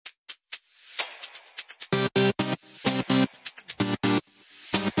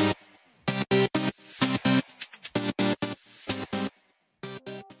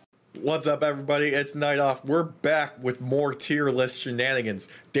What's up, everybody? It's Night Off. We're back with more tier list shenanigans.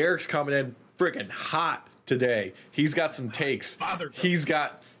 Derek's coming in freaking hot today. He's got some takes. He's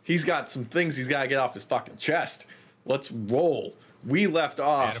got some things he's got to get off his fucking chest. Let's roll. We left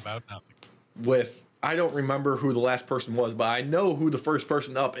off with, I don't remember who the last person was, but I know who the first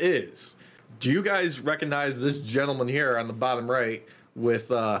person up is. Do you guys recognize this gentleman here on the bottom right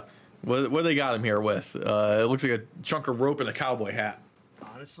with what do they got him here with? It looks like a chunk of rope and a cowboy hat.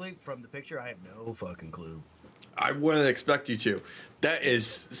 Honestly, from the picture, I have no fucking clue. I wouldn't expect you to. That is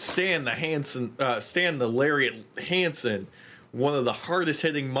Stan the Lariat Hansen, one of the hardest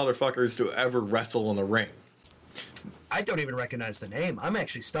hitting motherfuckers to ever wrestle in a ring. I don't even recognize the name. I'm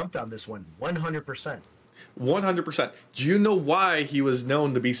actually stumped on this one 100%. 100%. Do you know why he was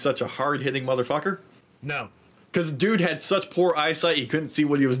known to be such a hard hitting motherfucker? No. Because the dude had such poor eyesight, he couldn't see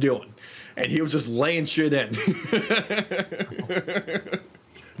what he was doing. And he was just laying shit in.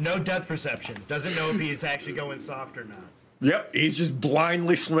 No depth perception. Doesn't know if he's actually going soft or not. Yep, he's just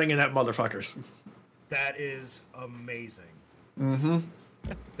blindly swinging at motherfuckers. That is amazing. Mm-hmm.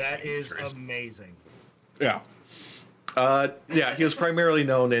 That is amazing. Yeah. Yeah, he was primarily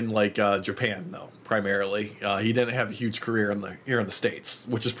known in Japan, though. Primarily, he didn't have a huge career here in the States,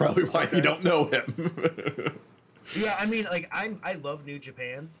 which is probably why you don't know him. Yeah, I mean, I love New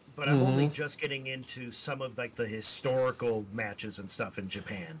Japan, but I'm only just getting into some of the historical matches and stuff in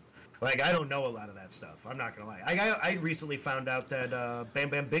Japan. I don't know a lot of that stuff. I'm not gonna lie. I recently found out that Bam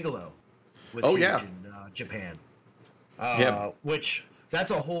Bam Bigelow was huge in Japan. Which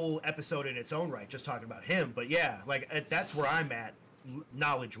that's a whole episode in its own right, just talking about him. But yeah, that's where I'm at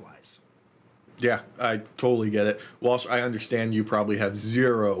knowledge-wise. Yeah, I totally get it. Walsh, I understand you probably have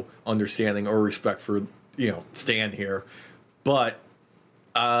zero understanding or respect for Stan here, but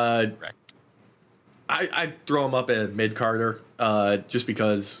I'd throw him up at mid-carder just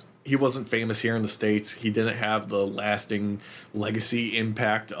because he wasn't famous here in the States. He didn't have the lasting legacy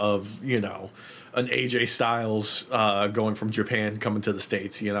impact of an AJ Styles going from Japan coming to the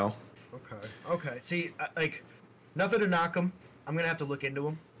States. Okay. See, nothing to knock him. I'm gonna have to look into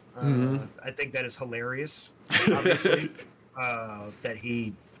him. I think that is hilarious. Obviously, that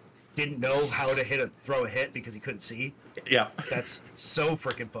he didn't know how to throw a hit because he couldn't see. Yeah, that's so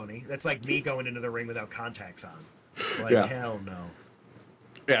freaking funny. That's like me going into the ring without contacts on. Hell no.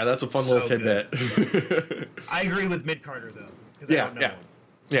 Yeah, that's a fun little tidbit. I agree with Mid-Carter though, because I don't know him.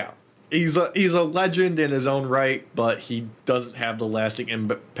 Yeah. He's a legend in his own right, but he doesn't have the lasting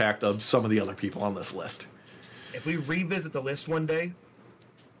impact of some of the other people on this list. If we revisit the list one day,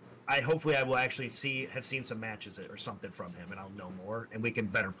 hopefully I will actually have seen some matches or something from him, and I'll know more, and we can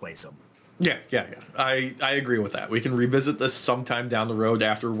better place him. Yeah. I agree with that. We can revisit this sometime down the road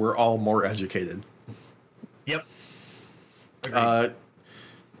after we're all more educated. Yep.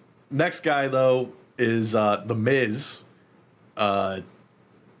 Next guy, though, is The Miz. God.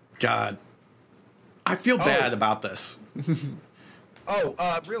 I feel bad about this.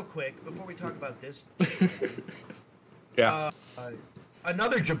 Real quick, before we talk about this. Yeah.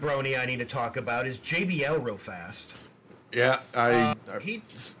 Another jabroni I need to talk about is JBL real fast. Yeah, he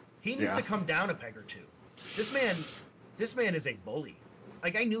needs to come down a peg or two. This man is a bully.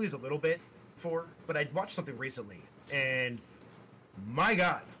 I knew he was a little bit before, but I watched something recently, and my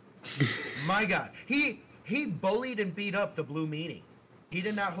God, he bullied and beat up the Blue Meanie. He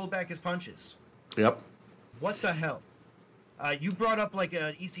did not hold back his punches. Yep. What the hell? You brought up an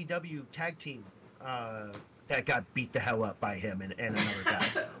ECW tag team that got beat the hell up by him and another guy.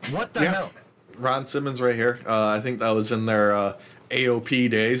 What the hell? Ron Simmons right here. I think that was in their AOP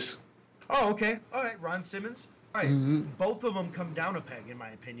days. Oh, okay. All right, Ron Simmons. All right, both of them come down a peg, in my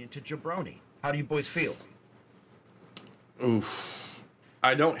opinion, to jabroni. How do you boys feel? Oof.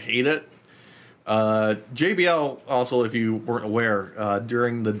 I don't hate it. JBL, also, if you weren't aware,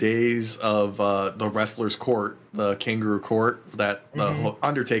 during the days of the Wrestler's Court, the Kangaroo Court that the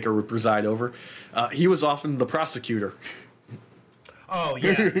Undertaker would preside over, he was often the prosecutor. Oh,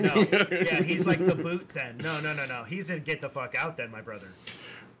 yeah, no. Yeah, he's like the boot then. No. He's in Get the Fuck Out then, my brother.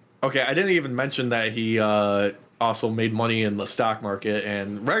 Okay, I didn't even mention that he also made money in the stock market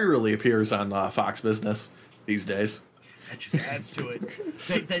and regularly appears on Fox Business these days. That just adds to it.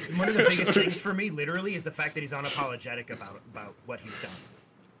 One of the biggest things for me, literally, is the fact that he's unapologetic about what he's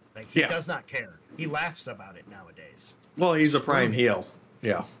done. He does not care. He laughs about it nowadays. Well, he's a prime heel.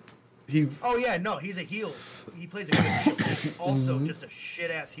 Yeah. He's a heel. He plays a good heel. He's also just a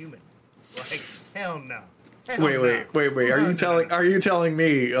shit-ass human. Hell no. Wait. Are you telling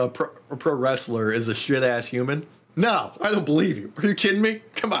me a pro wrestler is a shit-ass human? No, I don't believe you. Are you kidding me?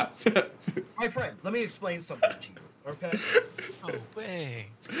 Come on. My friend, let me explain something to you. Okay? No way.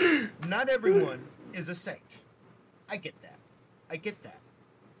 Not everyone is a saint. I get that. I get that.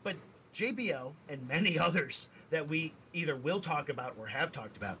 But JBL and many others that we either will talk about or have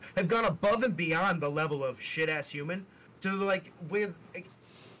talked about have gone above and beyond the level of shit-ass human to like with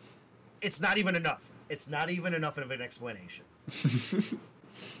it's not even enough. It's not even enough of an explanation.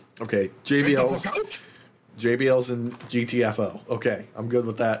 Okay, JBL's in GTFO. Okay, I'm good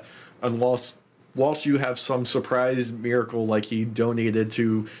with that. Unless you have some surprise miracle like he donated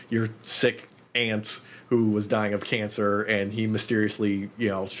to your sick aunt who was dying of cancer, and he mysteriously,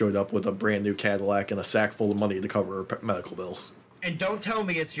 showed up with a brand new Cadillac and a sack full of money to cover her medical bills. And don't tell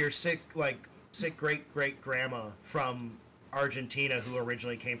me it's your sick great great grandma from Argentina who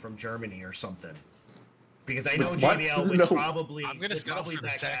originally came from Germany or something. Because I know JBL would probably. I'm going to settle for the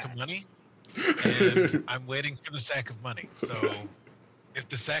sack of money, and I'm waiting for the sack of money. So if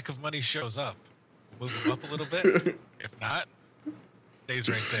the sack of money shows up, we'll move him up a little bit. If not, stays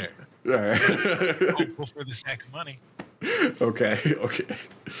right there. All right. Hopeful for the sack of money. Okay.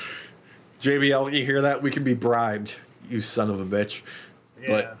 JBL, you hear that? We can be bribed, you son of a bitch. Yeah.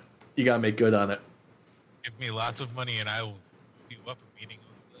 But you got to make good on it. Give me lots of money and I will move you up a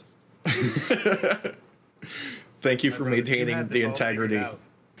meaningless list. Thank you for maintaining the integrity.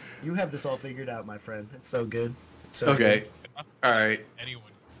 You have this all figured out, my friend. It's so good. Okay. Good. All right.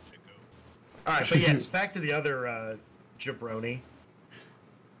 Anyone can go. All right, but yes, back to the other jabroni.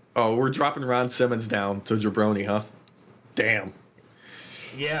 Oh, we're dropping Ron Simmons down to jabroni, huh? Damn.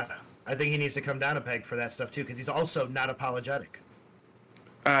 Yeah, I think he needs to come down a peg for that stuff too, because he's also not apologetic.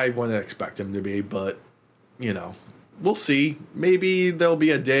 I wouldn't expect him to be, but we'll see. Maybe there'll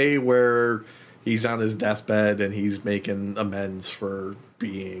be a day where he's on his deathbed and he's making amends for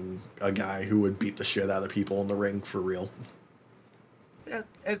being a guy who would beat the shit out of people in the ring for real. Yeah,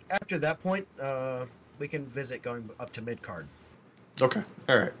 and after that point, we can visit going up to mid-card. Okay,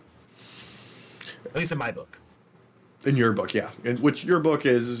 all right. At least in my book. In your book, yeah. Which your book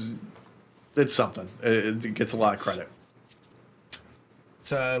is, it's something. It gets a lot of credit.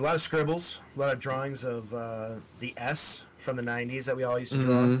 It's a lot of scribbles, a lot of drawings of the S from the 90s that we all used to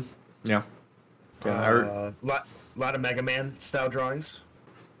draw. Mm-hmm. Yeah. Lot of Mega Man style drawings.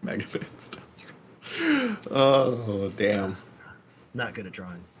 Mega Man style. Oh, damn. Not good at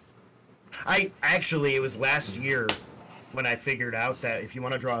drawing. It was last year when I figured out that if you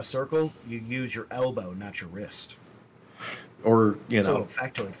want to draw a circle, you use your elbow, not your wrist. Or, It's a little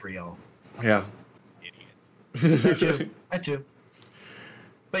factoid for y'all. Yeah. Idiot. That too.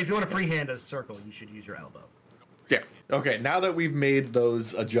 But if you want to freehand a circle, you should use your elbow. Yeah. Okay, now that we've made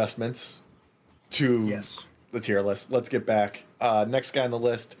those adjustments to the tier list, let's get back. Next guy on the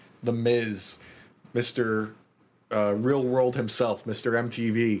list, The Miz. Mr. Real World himself, Mr.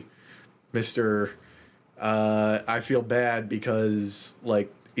 MTV. Mr. I feel bad because,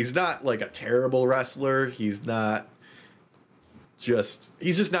 he's not, a terrible wrestler. He's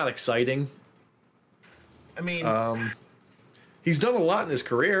just not exciting. I mean... he's done a lot in his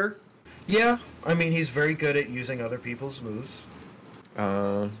career. Yeah, I mean, he's very good at using other people's moves.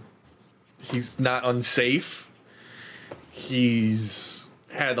 He's not unsafe. He's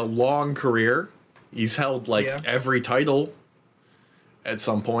had a long career. He's held, every title at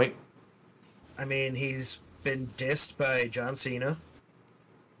some point. I mean, he's been dissed by John Cena.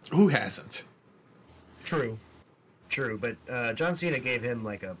 Who hasn't? True, but John Cena gave him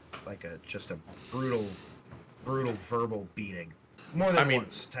just a brutal verbal beating. More than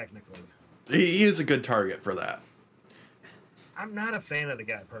once, technically. He is a good target for that. I'm not a fan of the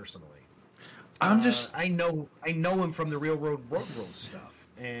guy personally. I know him from the Real Road Road Rules stuff,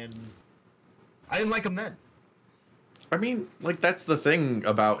 and I didn't like him then. I mean, that's the thing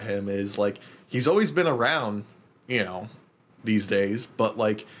about him is, he's always been around, these days, but,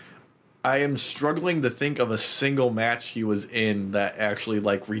 I am struggling to think of a single match he was in that actually,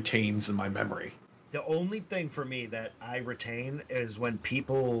 retains in my memory. The only thing for me that I retain is when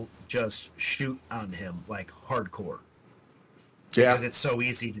people just shoot on him, hardcore. Yeah. Because it's so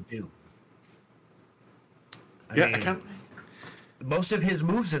easy to do. I mean, most of his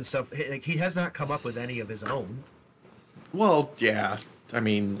moves and stuff, he has not come up with any of his own. Well, yeah. I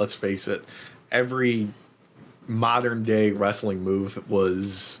mean, let's face it. Every modern day wrestling move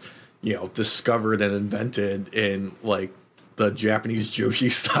was, discovered and invented in, the Japanese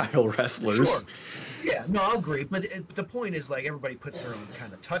Joshi style wrestlers. Sure. Yeah, no, I'll agree. But the point is, everybody puts their own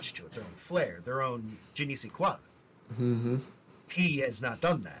kind of touch to it, their own flair, their own je ne sais quoi. Mm-hmm. He has not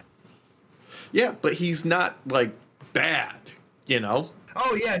done that. Yeah, but he's not, bad,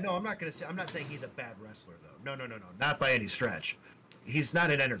 Oh, yeah, no, I'm not saying he's a bad wrestler, though. No, not by any stretch. He's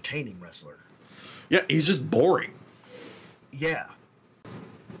not an entertaining wrestler. Yeah, he's just boring. Yeah.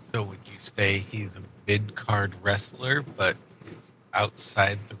 So would you say he's a mid-card wrestler, but his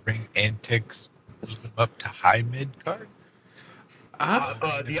outside the ring antics move him up to high mid-card?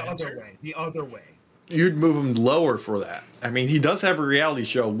 The other way. The other way. You'd move him lower for that. I mean, he does have a reality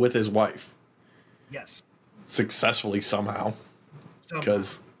show with his wife. Yes. Successfully somehow.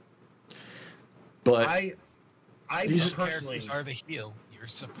 Because, but I These personally characters are the heel. You're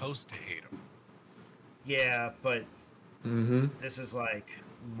supposed to hate him. Yeah, but this is like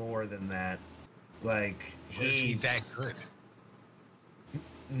more than that. Like Is he that good?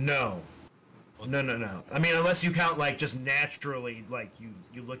 No. No. I mean, unless you count like just naturally, like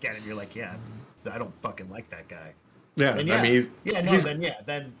you look at him, you're like, yeah, I don't fucking like that guy. Yeah, Then, yeah. I mean,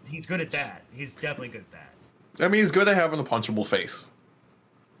 then he's good at that. He's definitely good at that. I mean, he's good at having a punchable face.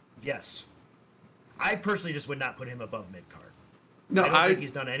 Yes. I personally just would not put him above mid card. No, I don't think he's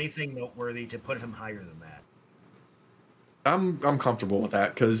done anything noteworthy to put him higher than that. I'm comfortable with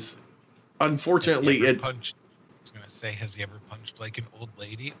that because, unfortunately, I was gonna say, has he ever punched like an old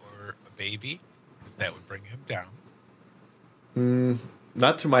lady or a baby? Because that would bring him down.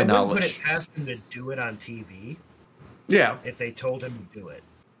 Not to my I knowledge. wouldn't put it past him to do it on TV. Yeah, if they told him to do it,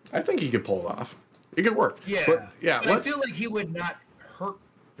 I think he could pull it off. It could work. Yeah, but I feel like he would not hurt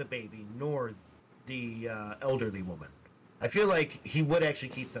the baby nor the elderly woman. I feel like he would actually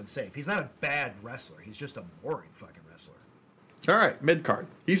keep them safe. He's not a bad wrestler. He's just a boring fucking wrestler. All right, mid card.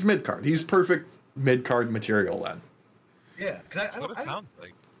 He's mid card. He's perfect mid card material then. Yeah, because What it sounds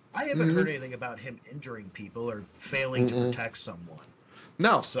like. I haven't heard anything about him injuring people or failing to protect someone.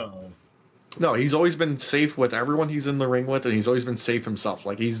 No, So no, he's always been safe with everyone he's in the ring with, and he's always been safe himself.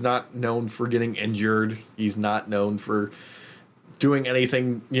 Like, he's not known for getting injured. He's not known for doing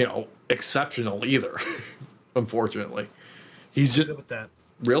anything, exceptional either. Unfortunately, he's just good with that.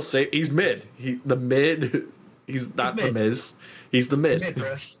 real safe. He's mid. He's the mid. He's not mid. the Miz. He's the mid. Mid,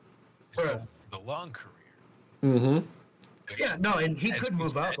 bruh. Bruh. The long career. Mm-hmm. Yeah, no, and he As could we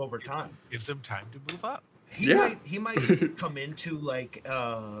move up said, over time. Gives him time to move up. He might come into like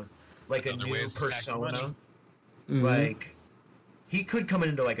a Another way new to stack money. persona. Mm-hmm. Like he could come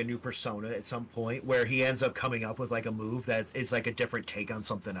into like a new persona at some point where he ends up coming up with like a move that is like a different take on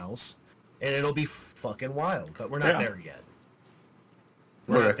something else, and it'll be fucking wild. But we're not there yet.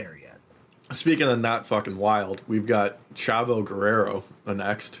 We're not there yet. Speaking of not fucking wild, we've got Chavo Guerrero the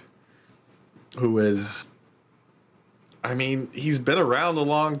next, who is, I mean, he's been around a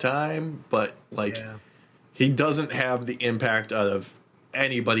long time, but like he doesn't have the impact of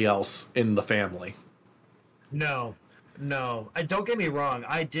anybody else in the family. No. Don't get me wrong.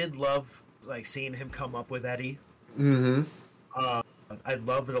 I did love like seeing him come up with Eddie. Mm-hmm. I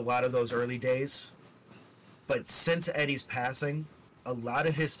loved it a lot of those early days, but since Eddie's passing, a lot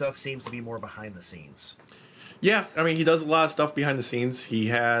of his stuff seems to be more behind the scenes. Yeah, I mean, he does a lot of stuff behind the scenes. He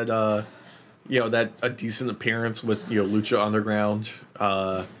had, a decent appearance with Lucha Underground.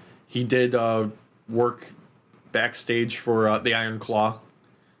 He did work backstage for the Iron Claw.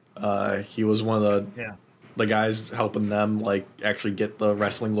 He was one of the guys helping them like actually get the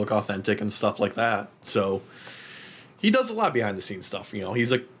wrestling look authentic and stuff like that. So he does a lot behind the scenes stuff.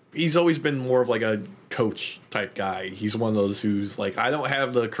 He's always been more of like a coach type guy. He's one of those who's like, I don't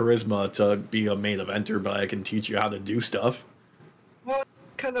have the charisma to be a main eventer, but I can teach you how to do stuff. Well, it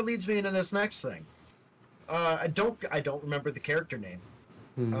kind of leads me into this next thing. I don't remember the character name.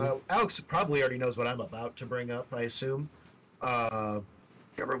 Alex probably already knows what I'm about to bring up, I assume. Remember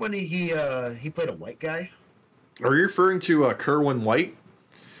when he played a white guy? Are you referring to Kerwin White?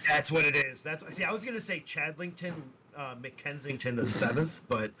 That's what it is. I was gonna say Chadlington McKensington the Seventh,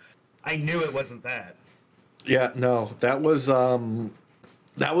 but I knew it wasn't that. Yeah, no, that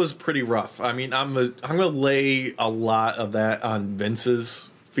was pretty rough. I mean, I'm gonna lay a lot of that on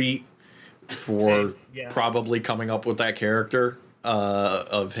Vince's feet for probably coming up with that character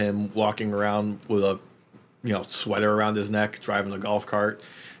of him walking around with a sweater around his neck, driving a golf cart,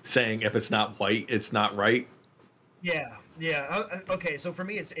 saying if it's not white, it's not right. Yeah. Okay, so for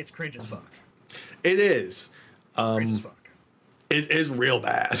me, it's cringe as fuck. It is. Cringe as fuck. It is real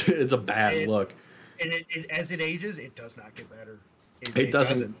bad. It's a bad look. And as it ages, it does not get better. It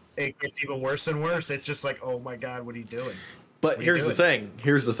doesn't. It gets even worse and worse. It's just like, oh my god, what are you doing? But here's the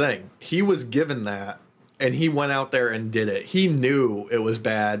thing. He was given that, and he went out there and did it. He knew it was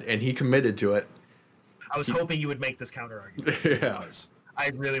bad, and he committed to it. I was hoping you would make this counter argument. Yeah. I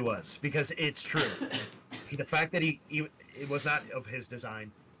really was, because it's true. The fact that it was not of his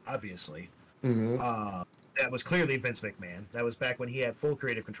design, obviously. Mm-hmm. That was clearly Vince McMahon. That was back when he had full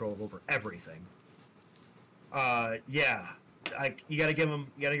creative control over everything. You gotta give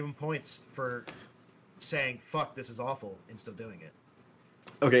him points for saying "fuck, this is awful" and still doing it.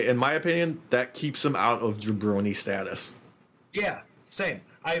 Okay, in my opinion, that keeps him out of jabroni status. Yeah, same.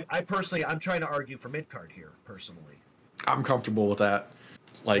 I personally, I'm trying to argue for mid card here. Personally, I'm comfortable with that.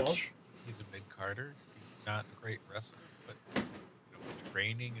 Like, Walsh? He's a mid-carder. He's not a great wrestler, but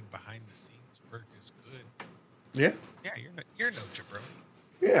training and behind the scenes work is good. yeah, Yeah, you're no jabroni.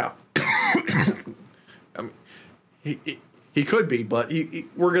 yeah. I mean, he could be, but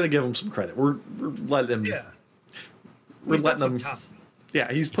we're gonna give him some credit. We're letting him. Yeah, we're he's done letting him. some time.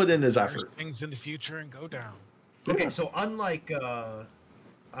 Yeah, he's put in his There's effort. things in the future and go down. Okay, Yeah. so unlike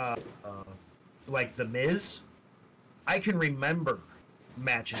like the Miz, I can remember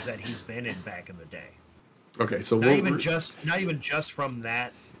matches that he's been in back in the day. Okay, so Not even just from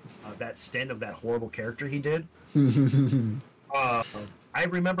that that stint of that horrible character he did. I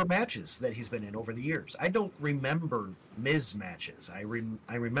remember matches that he's been in over the years. I don't remember Miz matches. I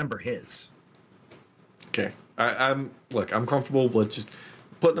remember his. Okay, I'm comfortable with just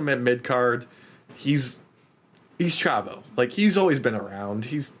putting him at mid card. He's Chavo. Like, he's always been around.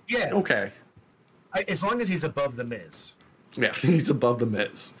 He's okay. As long as he's above the Miz. Yeah, he's above the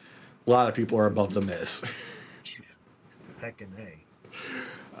Miz. A lot of people are above the Miz. Heckin'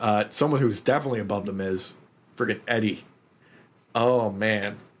 A. Someone who's definitely above the Miz, friggin' Eddie. Oh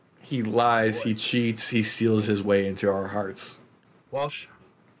man, he lies, he cheats, he steals his way into our hearts. Walsh.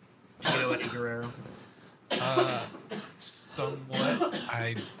 You know Eddie Guerrero? Somewhat.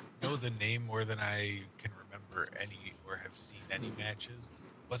 I know the name more than I can remember any or have seen any matches.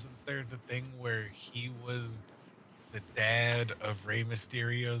 Wasn't there the thing where he was the dad of Rey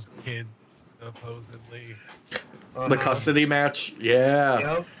Mysterio's kid, supposedly? The custody match,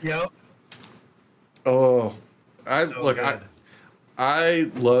 yeah. Yep. Oh, So good. I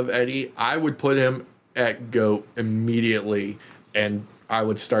love Eddie. I would put him at GOAT immediately, and I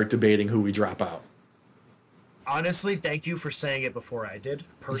would start debating who we drop out. Honestly, thank you for saying it before I did,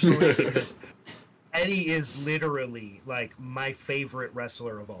 personally, because Eddie is literally like my favorite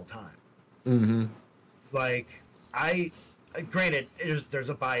wrestler of all time. Mm-hmm. Like, granted, there's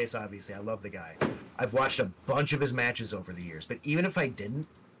a bias, obviously. I love the guy. I've watched a bunch of his matches over the years, but even if I didn't,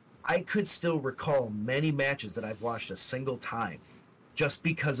 I could still recall many matches that I've watched a single time just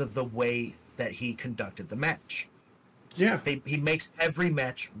because of the way that he conducted the match. Yeah, He makes every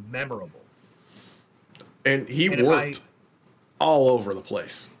match memorable. and he And if worked all over the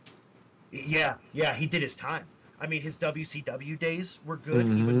place. Yeah, he did his time. I mean, his WCW days were good,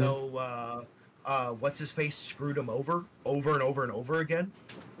 even though what's his face screwed him over and over again.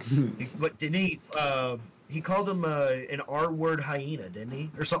 But didn't he? He called him an R-word hyena, didn't he,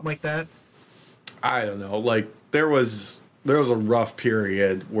 or something like that? I don't know. Like, there was a rough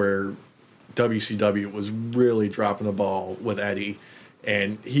period where WCW was really dropping the ball with Eddie,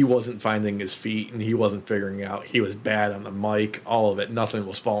 and he wasn't finding his feet, and he wasn't figuring out. He was bad on the mic, all of it. Nothing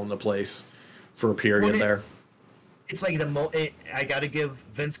was falling into place for a period there. It's like I got to give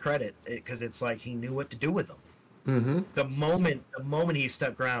Vince credit because it's like he knew what to do with them. Mm-hmm. The moment he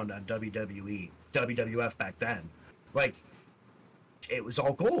stepped ground on WWF back then, like, it was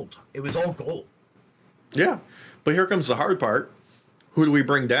all gold. It was all gold. Yeah, but here comes the hard part. Who do we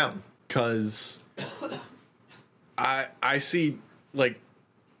bring down? Because I see like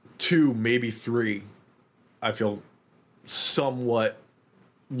 2, maybe 3. I feel somewhat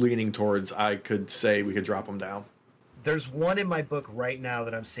leaning towards. I could say we could drop them down. There's one in my book right now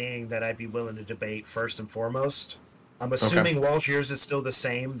that I'm seeing that I'd be willing to debate first and foremost. I'm assuming Walsh, yours is still the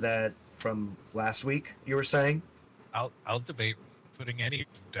same that from last week you were saying. I'll debate putting any of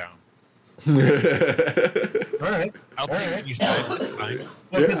them down. All right. I'll pick each side. That's fine.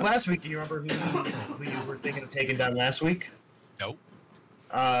 Well, because last week, do you remember who you were thinking of taking down last week? Nope.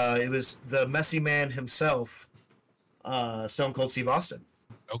 It was the messy man himself, Stone Cold Steve Austin.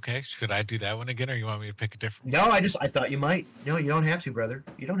 Okay, should I do that one again, or you want me to pick a different? No, I thought you might. No, you don't have to, brother.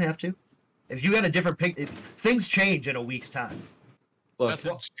 You don't have to. If you got a different pick, things change in a week's time. Look,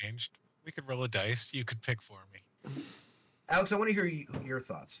 Nothing's changed. We could roll a dice. You could pick for me. Alex, I want to hear your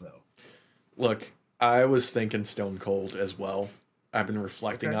thoughts, though. look, I was thinking Stone Cold as well. I've been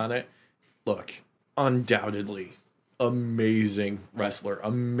reflecting on it. Look, undoubtedly, amazing wrestler,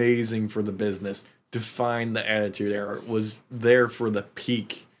 amazing for the business. Defined the Attitude Era, was there for the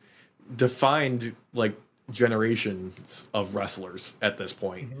peak, defined like generations of wrestlers at this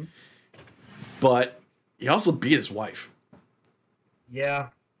point. Mm-hmm. But he also beat his wife. Yeah.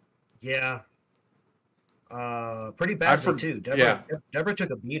 Pretty badly too. Deborah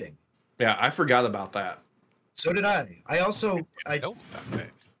took a beating. Yeah, I forgot about that. So did I. I know about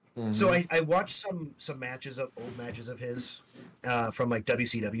that. So I watched some matches of old matches of his, from like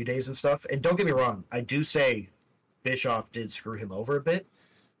WCW days and stuff. And don't get me wrong, I do say Bischoff did screw him over a bit,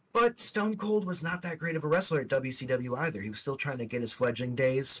 but Stone Cold was not that great of a wrestler at WCW either. He was still trying to get his fledgling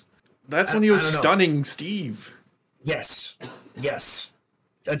days. That's when he was stunning Steve. Yes.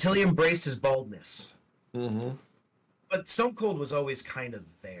 Until he embraced his baldness. Mm-hmm. But Stone Cold was always kind of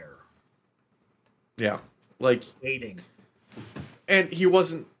there. Yeah. Like, waiting. And he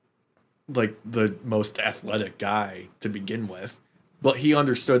wasn't like the most athletic guy to begin with, but he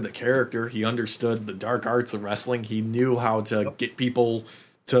understood the character. He understood the dark arts of wrestling. He knew how to get people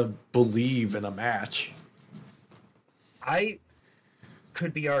to believe in a match. I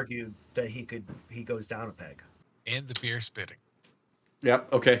could be argued that he goes down a peg. And the beer spitting.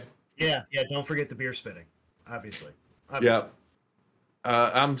 Yep. Okay. Yeah. Don't forget the beer spitting. Obviously. Yeah.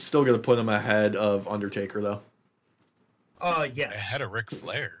 I'm still gonna put him ahead of Undertaker though. Yes. Ahead of Ric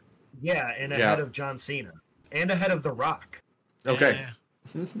Flair. Yeah, and ahead of John Cena. And ahead of The Rock. Okay.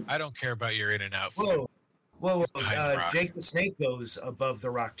 I don't care about your in and out. Whoa. Jake the Snake goes above The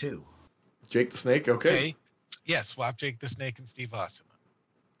Rock too. Jake the Snake, okay. Yeah, swap Jake the Snake and Steve Austin.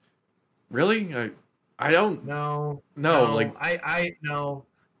 Really? I don't No. like I no.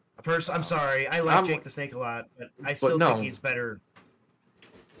 I'm sorry. I like Jake the Snake a lot, but I still think he's better.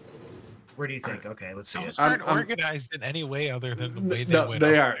 Where do you think? Okay, let's see it. Aren't organized in any way other than the way they went.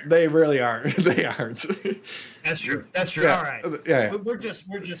 They are. There. They really aren't. They aren't. That's true. Yeah. All right. Yeah. We're just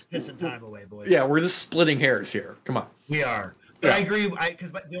pissing time away, boys. Yeah, we're just splitting hairs here. Come on. We are. But I agree.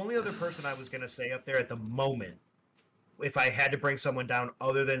 Because the only other person I was going to say up there at the moment, if I had to bring someone down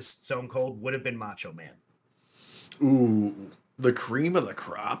other than Stone Cold, would have been Macho Man. Ooh, the cream of the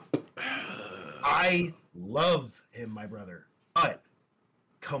crop. I love him, my brother, but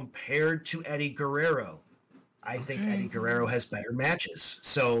compared to Eddie Guerrero, I think Eddie Guerrero has better matches.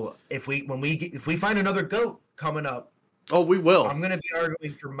 So if we find another GOAT coming up, we will. I'm going to be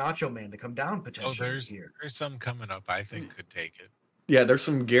arguing for Macho Man to come down potentially here. There's some coming up I think could take it. Yeah, there's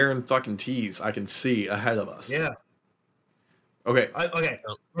some guarantees I can see ahead of us. Yeah. Okay. Okay.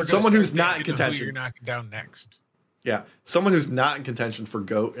 Someone who's not in contention. Who you're knocking down next. Yeah, someone who's not in contention for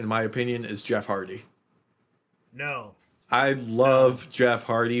GOAT, in my opinion, is Jeff Hardy. No. I love Jeff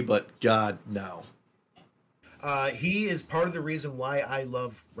Hardy, but God, no. He is part of the reason why I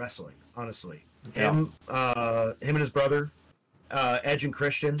love wrestling, honestly. Yeah. Him and his brother, Edge and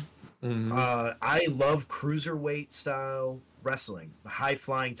Christian. Mm-hmm. I love cruiserweight style wrestling, the high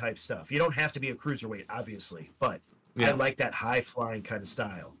flying type stuff. You don't have to be a cruiserweight, obviously, but I like that high flying kind of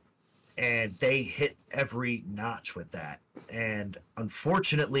style. And they hit every notch with that. And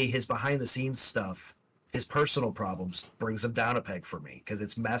unfortunately, his behind the scenes stuff, his personal problems, brings him down a peg for me because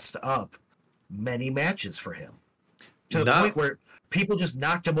it's messed up many matches for him to the point where people just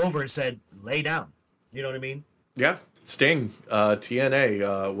knocked him over and said, lay down. You know what I mean? Yeah. Sting,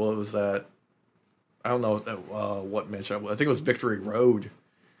 TNA, what was that? I don't know what match. I think it was Victory Road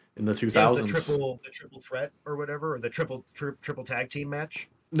in the 2000s. Yeah, the triple threat or whatever, or the triple tag team match.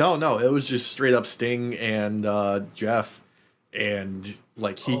 No, it was just straight up Sting and Jeff, and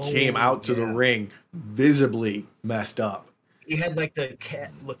like he came out to the ring visibly messed up. He had like the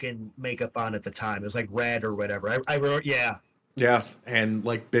cat looking makeup on at the time. It was like red or whatever. I wrote, yeah, and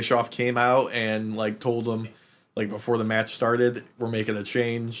like Bischoff came out and like told him like before the match started, we're making a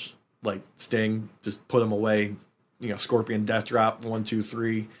change. Like Sting, just put him away. You know, Scorpion Death Drop 1, 2,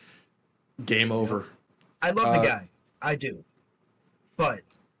 3, game over. I love the guy, I do, but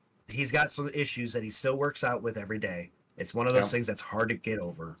he's got some issues that he still works out with every day. It's one of those things that's hard to get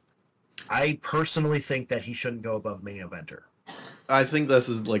over. I personally think that he shouldn't go above main eventer. I think this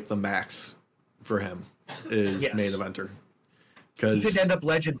is like the max for him is main eventer. Because he could end up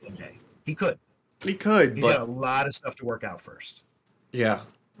legend one day. He could. He's got a lot of stuff to work out first. Yeah.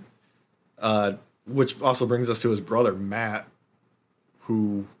 Which also brings us to his brother Matt,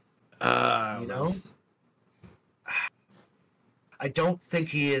 who I don't think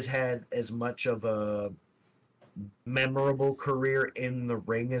he has had as much of a memorable career in the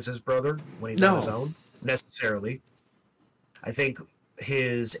ring as his brother when he's on his own, necessarily. I think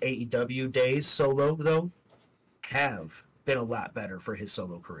his AEW days solo, though, have been a lot better for his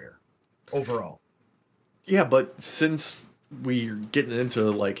solo career overall. Yeah, but since we're getting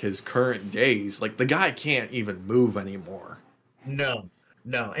into like his current days, like the guy can't even move anymore. No.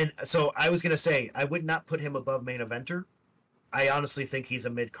 And so I was going to say, I would not put him above main eventer. I honestly think he's a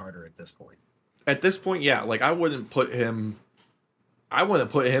mid-carder at this point. At this point, yeah. Like, I wouldn't put him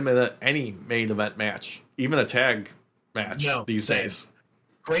in any main event match. Even a tag match these days.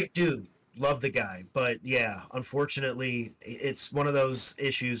 Great dude. Love the guy. But, unfortunately, it's one of those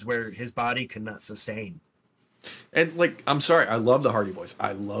issues where his body cannot sustain And like, I'm sorry, I love the Hardy Boys.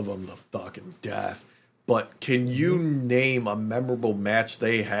 I love them to fucking death. But can you name a memorable match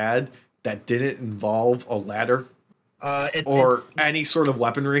they had that didn't involve a ladder or any sort of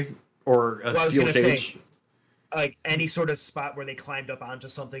weaponry or a steel cage? Like any sort of spot where they climbed up onto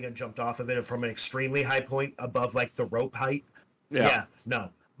something and jumped off of it from an extremely high point above like the rope height. Yeah, no.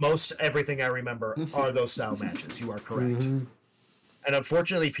 Most everything I remember are those style matches. You are correct. Mm-hmm. And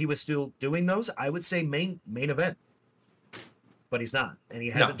unfortunately, if he was still doing those, I would say main event. But he's not, and he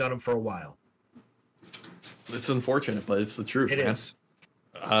hasn't done them for a while. It's unfortunate, but it's the truth. It man. is.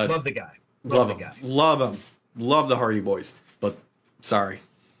 Love the guy. Love him. Love him. Love the Hardy Boys. But sorry.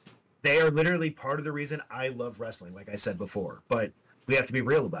 They are literally part of the reason I love wrestling, like I said before. But we have to be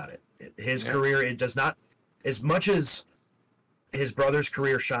real about it. His career, it does not, as much as his brother's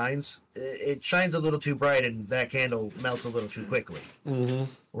career shines, it shines a little too bright and that candle melts a little too quickly. Mm-hmm.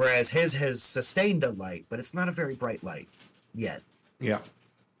 Whereas his has sustained a light, but it's not a very bright light yet. Yeah.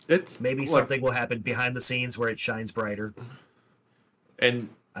 Maybe something will happen behind the scenes where it shines brighter. And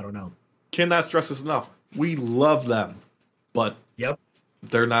I don't know. Cannot stress this enough. We love them, but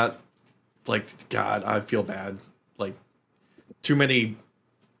they're not like, God, I feel bad. Like too many,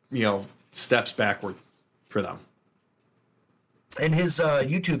 steps backward for them. And his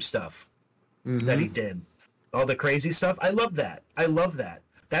YouTube stuff that he did, all the crazy stuff. I love that.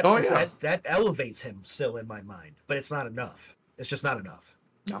 That elevates him still in my mind, but it's not enough. It's just not enough.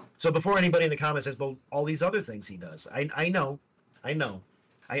 No. So before anybody in the comments says, well, all these other things he does, I know. I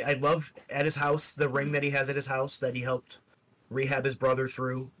love at his house, the ring that he has at his house that he helped rehab his brother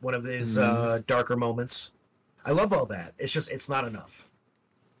through one of his darker moments. I love all that. It's just, it's not enough.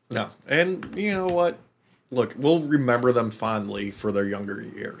 No. And you know what? Look, we'll remember them fondly for their younger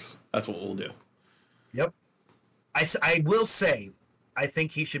years. That's what we'll do. Yep. I will say, I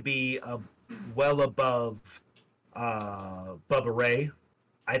think he should be well above Bubba Ray.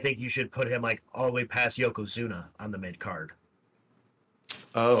 I think you should put him like all the way past Yokozuna on the mid card.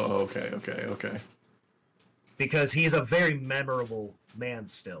 Oh, okay. Because he's a very memorable man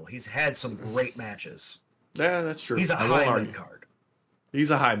still. He's had some great matches. Yeah, that's true. He's a high mid card.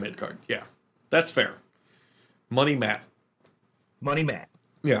 He's a high mid card. Yeah, that's fair. Money Matt.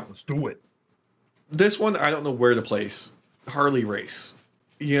 Yeah. Let's do it. This one, I don't know where to place. Harley Race.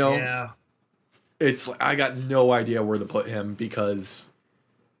 Yeah. It's I got no idea where to put him because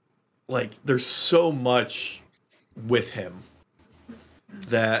there's so much with him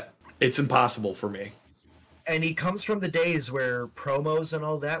that it's impossible for me. And he comes from the days where promos and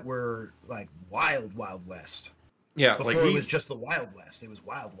all that were like Wild West. Yeah. Before it was just the Wild West. It was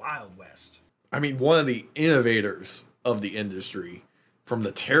Wild West. I mean, one of the innovators of the industry from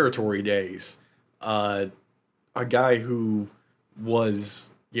the territory days, a guy who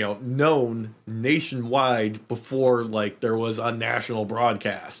was, known nationwide before there was a national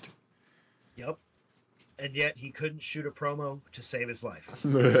broadcast. Yep. And yet he couldn't shoot a promo to save his life.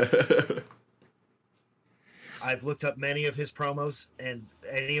 I've looked up many of his promos, and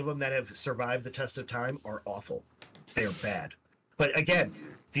any of them that have survived the test of time are awful. They're bad. But again,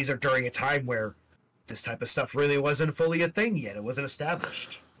 these are during a time where this type of stuff really wasn't fully a thing yet. It wasn't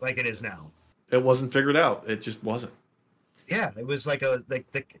established like it is now. It wasn't figured out. It just wasn't. Yeah, it was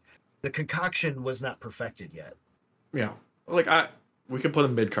the concoction was not perfected yet. Yeah. We could put a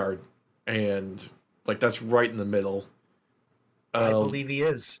mid card and that's right in the middle. I believe he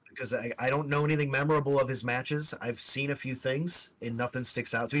is because I don't know anything memorable of his matches. I've seen a few things and nothing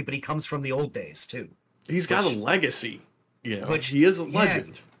sticks out to me, but he comes from the old days too. He's got a legacy, which he is a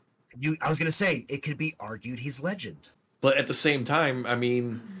legend. I was going to say it could be argued he's legend, but at the same time, I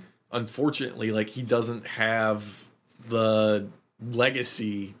mean, unfortunately, he doesn't have the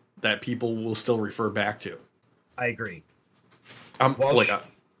legacy that people will still refer back to. I agree. Walsh,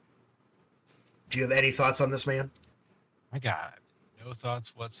 do you have any thoughts on this man? I got no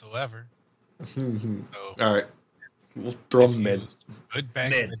thoughts whatsoever. So, all right, we'll throw him mid. Good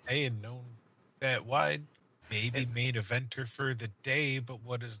back in the day and known that wide. Maybe main eventer for the day, but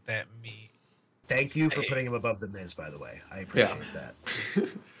what does that mean? Thank you for putting him above the Miz, by the way. I appreciate that.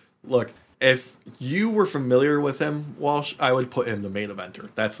 Look, if you were familiar with him, Walsh, I would put him the main eventer.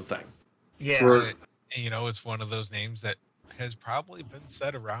 That's the thing. Yeah. It's one of those names that has probably been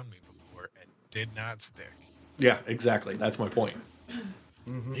said around me before and did not stick. Yeah, exactly. That's my point.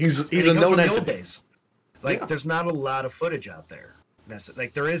 Mm-hmm. He's a known entity. Old days. There's not a lot of footage out there.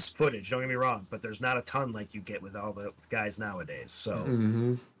 There is footage, don't get me wrong, but there's not a ton like you get with all the guys nowadays.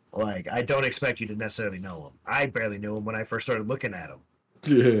 So, I don't expect you to necessarily know him. I barely knew him when I first started looking at him.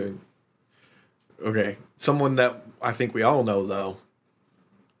 Yeah. Okay. Someone that I think we all know, though,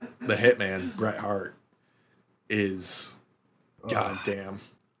 the Hitman, Bret Hart. is goddamn.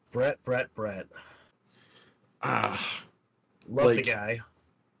 Brett. Ah, Love the guy.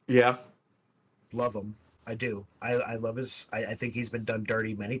 Yeah. Love him. I do. I love his. I think he's been done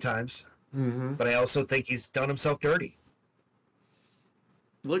dirty many times, Mm-hmm. but I also think he's done himself dirty.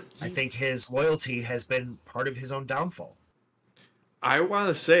 Look, I think his loyalty has been part of his own downfall. I want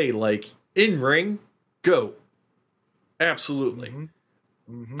to say, like, in ring, go. Absolutely.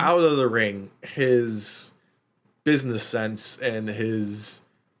 Mm-hmm. Mm-hmm. Out of the ring, his business sense and his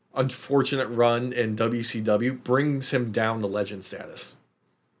unfortunate run in WCW brings him down to legend status.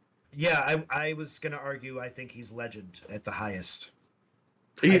 Yeah, I was going to argue I think he's legend at the highest.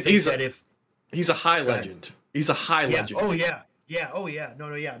 He's a high legend. He's a high legend. Oh, yeah. Yeah, oh, yeah.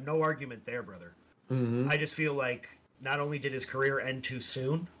 No argument there, brother. Mm-hmm. I just feel like not only did his career end too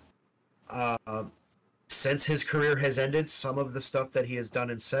soon, since his career has ended, some of the stuff that he has done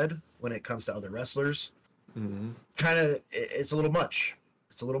and said when it comes to other wrestlers, kind of, it's a little much.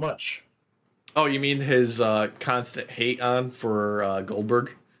 It's a little much. Oh, you mean his constant hate on for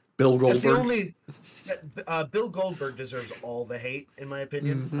Goldberg? Bill Goldberg? That's the only... Bill Goldberg deserves all the hate, in my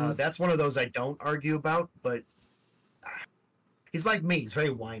opinion. Mm-hmm. That's one of those I don't argue about, but he's like me. He's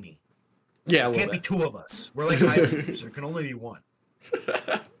very whiny. Yeah, there can't be two of us. We're like Highlanders. There can only be one.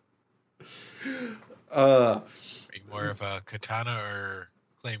 Are you more of a Katana or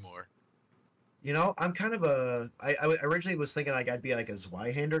Claymore? You know, I'm kind of I originally was thinking like I'd be like a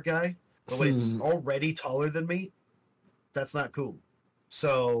Zweihander guy, but when it's already taller than me, that's not cool.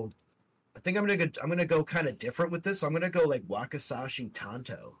 So I think I'm gonna go kind of different with this. I'm gonna go like Wakasashi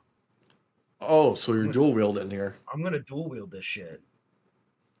Tanto. Oh, so you're dual wielding here. I'm gonna dual wield this shit,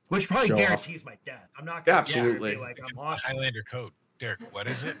 which probably Show guarantees my death. I'm not gonna Absolutely. be like I'm awesome. Highlander code. Derek, what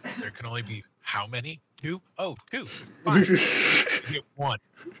is it? There can only be how many? 2? Oh, 2. Fine. You get 1.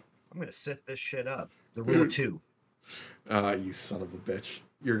 I'm gonna set this shit up. The rule of 2. You son of a bitch.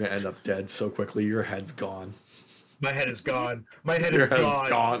 You're gonna end up dead so quickly. Your head's gone. My head is gone. My head Your is head's gone.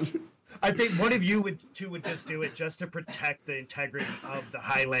 gone. I think one of you would just do it just to protect the integrity of the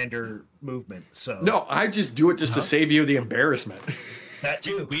Highlander movement. So No, I just do it just to save you the embarrassment. that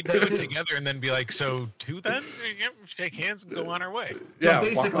too. We do it together and then be like, so 2 then? Yeah, shake hands and go on our way. So Yeah,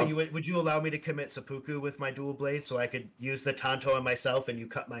 basically, wow. would you allow me to commit seppuku with my dual blade so I could use the Tanto on myself and you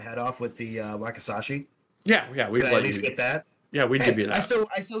cut my head off with the Wakasashi? Yeah, we'd Could I let at least you. get that? Yeah, we'd Hey, give you that.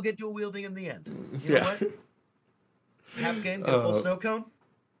 I still get dual wielding in the end. You know Yeah. what? Half game, get a full snow cone.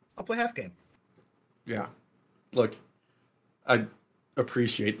 I'll play half game. Yeah. Look, I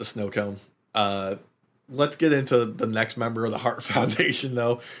appreciate the snow cone. Let's get into the next member of the Hart Foundation,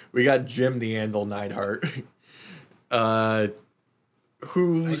 though. We got Jim the Anvil Neidhart. Who's... I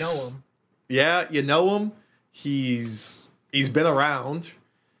know him. Yeah, you know him. He's been around.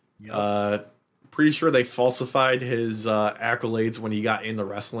 Yep. Pretty sure they falsified his accolades when he got into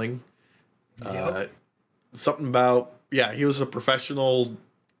wrestling. Yep. Something about, he was a professional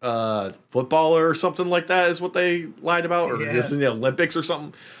footballer or something like that is what they lied about, or just in the Olympics or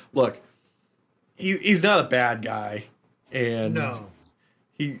something. Look, he's not a bad guy, and No.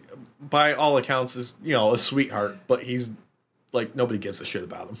 he, by all accounts, is a sweetheart, but he's like, nobody gives a shit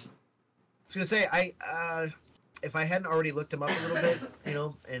about him. I was gonna say if I hadn't already looked him up a little bit,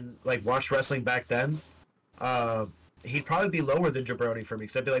 and like watched wrestling back then, he'd probably be lower than Jabroni for me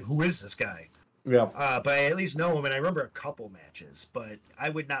because I'd be like, who is this guy? Yeah. But I at least know him, and I remember a couple matches, but I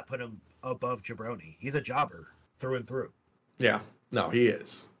would not put him above Jabroni. He's a jobber through and through. Yeah. No, he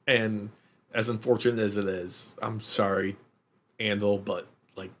is. And as unfortunate as it is, I'm sorry, Anvil, but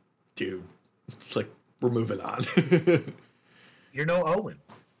like, dude, like, we're moving on. You're no Owen.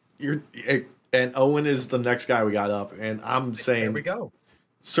 And Owen is the next guy we got up, and I'm saying There we go.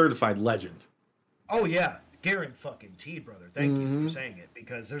 certified legend. Oh yeah, Garen fucking T, brother. Thank you for saying it,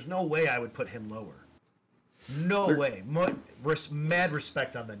 because there's no way I would put him lower. No way. Mad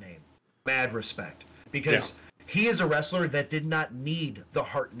respect on the name. Mad respect. Because he is a wrestler that did not need the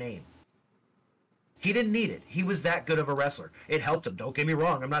Hart name. He didn't need it. He was that good of a wrestler. It helped him. Don't get me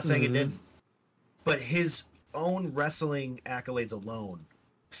wrong. I'm not saying it didn't. But his own wrestling accolades alone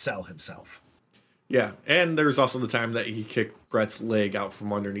sell himself. Yeah, and there's also the time that he kicked Brett's leg out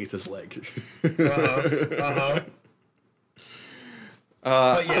from underneath his leg. But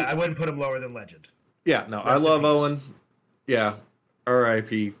yeah, I wouldn't put him lower than legend. Yeah, no, Rest I love in peace. Owen. Yeah,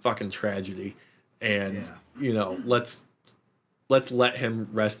 R.I.P. fucking tragedy. And, let's let him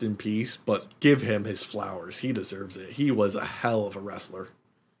rest in peace, but give him his flowers. He deserves it. He was a hell of a wrestler.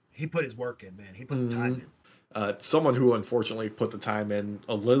 He put his work in, man. He put the time in. Someone who unfortunately put the time in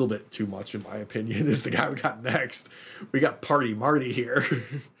a little bit too much, in my opinion, is the guy we got next. We got Party Marty here.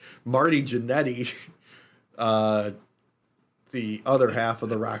 Marty Jannetty. the other half of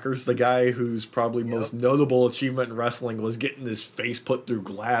the Rockers, the guy whose probably most notable achievement in wrestling was getting his face put through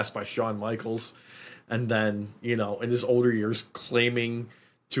glass by Shawn Michaels, and then, you know, in his older years claiming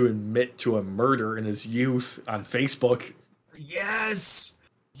to admit to a murder in his youth on Facebook. Yes!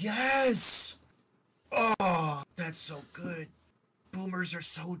 Yes! Oh, that's so good. Boomers are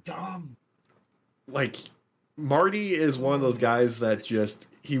so dumb. Like, Marty is one of those guys that just,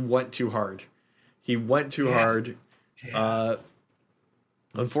 he went too hard. He went too hard. Yeah.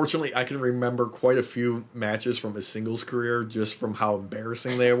 Unfortunately, I can remember quite a few matches from his singles career just from how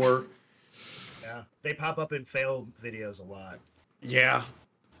embarrassing they were. Yeah, they pop up in fail videos a lot. Yeah.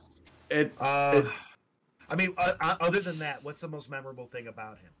 I mean, other than that, what's the most memorable thing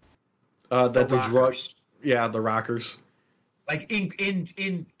about him? The drugs. Yeah, the Rockers. Like in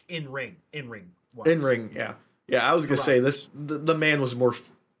ring. In ring. Yeah. Yeah, I was gonna say this. The man was more.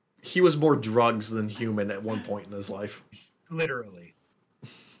 He was more drugs than human at one point in his life. Literally.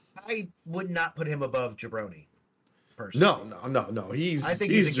 I would not put him above Jabroni. Personally. No. I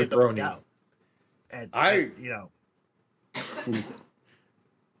think he's a Jabroni. Out.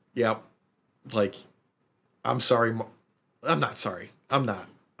 Yeah. Like, I'm sorry. I'm not sorry. I'm not.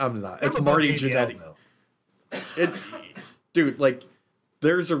 It's Marty Jannetty. Dude, like,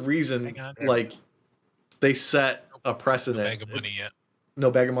 there's a reason, like, they set a precedent. No bag of money yet. No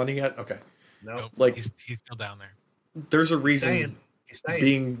bag of money yet? Okay. No. Like, he's still down there. There's a reason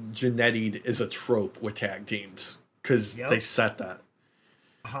being Jannetti'd is a trope with tag teams, because they set that.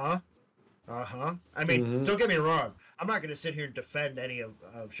 I mean, don't get me wrong. I'm not going to sit here and defend any of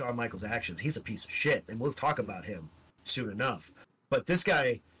Shawn Michaels' actions. He's a piece of shit, and we'll talk about him soon enough. But this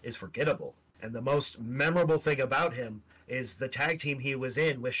guy is forgettable. And the most memorable thing about him is the tag team he was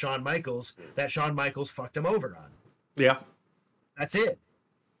in with Shawn Michaels that Shawn Michaels fucked him over on. Yeah. That's it.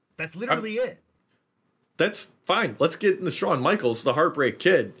 That's literally it. That's fine. Let's get into Shawn Michaels, the Heartbreak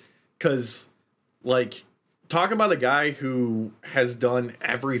Kid. Because, like, talk about a guy who has done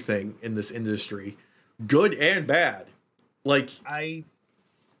everything in this industry, good and bad. Like,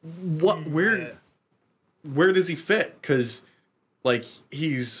 where does he fit? Because, like,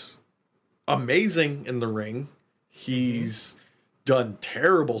 he's amazing in the ring. He's done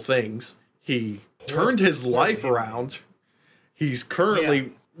terrible things. He turned his life around. He's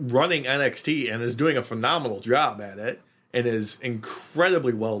currently running NXT and is doing a phenomenal job at it and is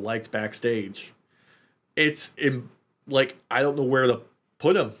incredibly well liked backstage. It's like, I don't know where to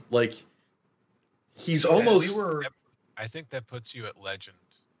put him. Like, he's almost. I think that puts you at legend.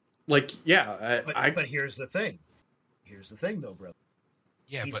 Like, but here's the thing. Here's the thing, though, brother.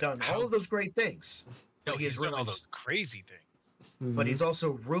 Yeah, he's done all of those great things. No, he's done all those crazy things. But he's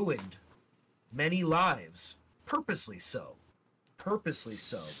also ruined many lives, purposely so.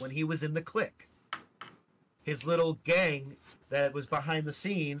 When he was in the Clique. His little gang that was behind the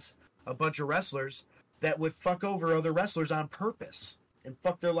scenes, a bunch of wrestlers that would fuck over other wrestlers on purpose and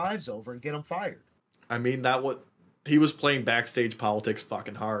fuck their lives over and get them fired. I mean, he was playing backstage politics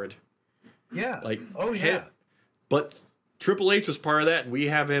fucking hard. Yeah. Like, but Triple H was part of that, and we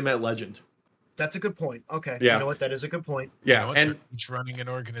have him at legend. That's a good point. Okay. Yeah. You know what? That is a good point. Yeah. You know, and he's running an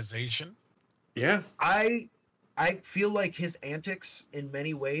organization. Yeah. I feel like his antics in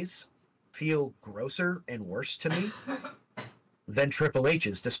many ways feel grosser and worse to me than Triple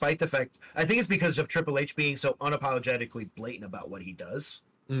H's, despite the fact, I think it's because of Triple H being so unapologetically blatant about what he does.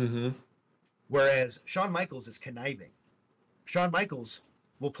 Mm-hmm. Whereas Shawn Michaels is conniving. Shawn Michaels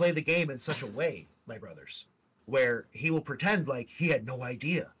will play the game in such a way, my brothers, where he will pretend like he had no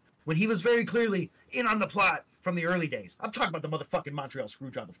idea when he was very clearly in on the plot from the early days. I'm talking about the motherfucking Montreal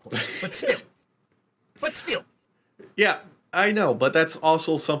Screwjob, of course, but still. Yeah, I know, but that's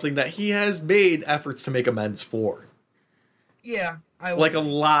also something that he has made efforts to make amends for. Yeah, like a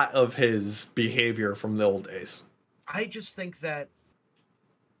lot of his behavior from the old days. I just think that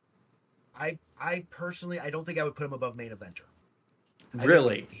I personally, I don't think I would put him above main eventer.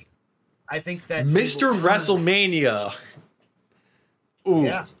 Really? I think that Mr. WrestleMania. Ooh.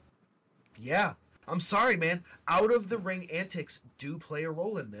 Yeah. I'm sorry, man. Out of the ring antics do play a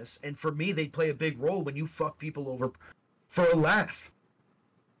role in this, and for me, they play a big role when you fuck people over for a laugh.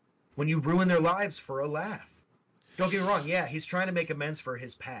 When you ruin their lives for a laugh. Don't get me wrong. Yeah, he's trying to make amends for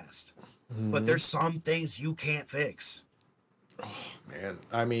his past, but there's some things you can't fix. Oh man,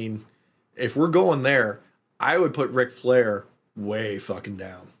 I mean, if we're going there, I would put Ric Flair way fucking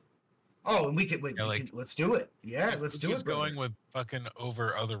down. Oh, and let's do it. Yeah, let's do it. Just going with fucking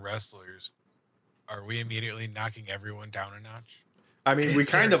over other wrestlers. Are we immediately knocking everyone down a notch? I mean, we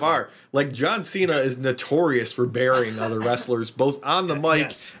kind of are. Like, John Cena is notorious for burying other wrestlers, both on the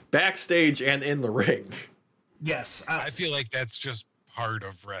mic, backstage, and in the ring. Yes. I feel like that's just part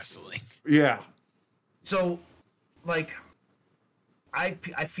of wrestling. Yeah. So, like, I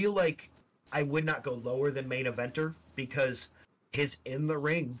feel like I would not go lower than main eventer because his in the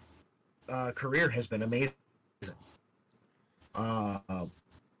ring career has been amazing.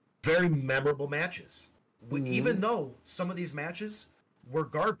 Very memorable matches. Even though some of these matches were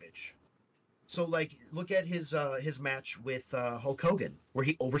garbage. So, like, look at his match with Hulk Hogan, where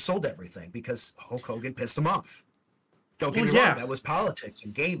he oversold everything because Hulk Hogan pissed him off. Don't get me wrong, that was politics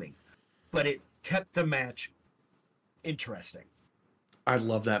and gaming, but it kept the match interesting. I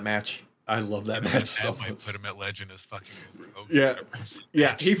love that match. I love that match so might much. Put him at legend as fucking over Hogan.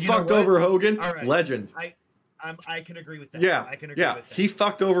 Yeah, he fucked over Hogan. Right. Legend. I can agree with that. Yeah, I can agree with that. He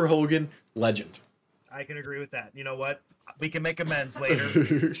fucked over Hogan. Legend. I can agree with that. You know what? We can make amends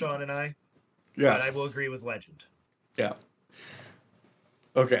later, Sean and I. Yeah. But I will agree with legend. Yeah.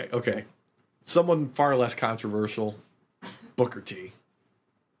 Okay. Someone far less controversial, Booker T.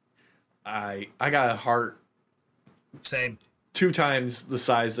 I got a heart Same. 2 times the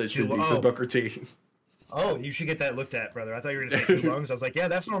size that should be for Booker T. Oh, you should get that looked at, brother. I thought you were going to say 2 lungs. I was like, yeah,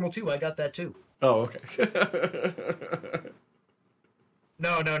 that's normal too. I got that too. Oh, okay.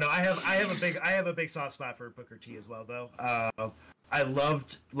 No. I have a big soft spot for Booker T as well, though. I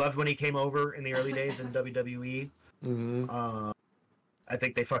loved when he came over in the early days in WWE. Mm-hmm. I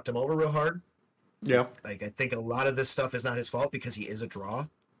think they fucked him over real hard. Yeah. Like, I think a lot of this stuff is not his fault because he is a draw.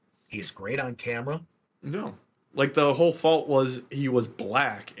 He is great on camera. No. Like, the whole fault was he was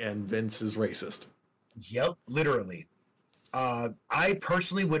black and Vince is racist. Yep, literally. I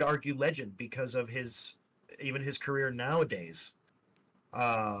personally would argue legend because of his career nowadays.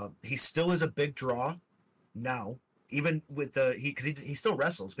 He still is a big draw now, even with because he still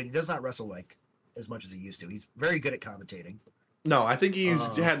wrestles, but he does not wrestle like as much as he used to. He's very good at commentating. No, I think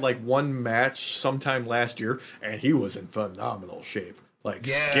he's had like one match sometime last year, and he was in phenomenal shape, like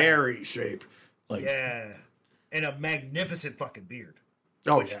scary shape, like and a magnificent fucking beard.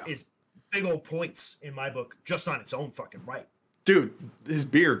 Which is big old points in my book, just on its own fucking right. Dude, his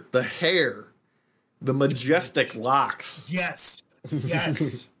beard, the hair, the majestic locks. Yes.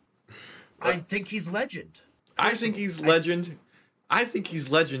 I think he's legend. I think he's legend. I think he's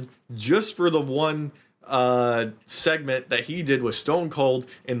legend just for the one segment that he did with Stone Cold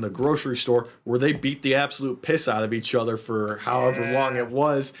in the grocery store where they beat the absolute piss out of each other for however long it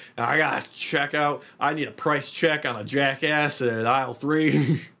was. And I got to check out. I need a price check on a Jackass at aisle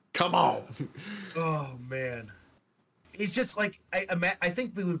 3. Come on. Oh, man. He's just like, I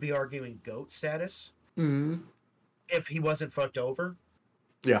think we would be arguing GOAT status if he wasn't fucked over.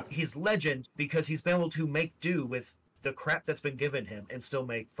 Yeah. He's legend because he's been able to make do with the crap that's been given him and still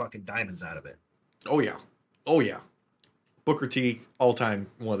make fucking diamonds out of it. Oh, yeah. Booker T, all-time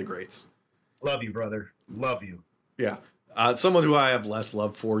one of the greats. Love you, brother. Love you. Yeah. Someone who I have less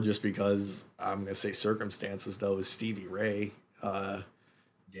love for just because I'm going to say circumstances, though, is Stevie Ray.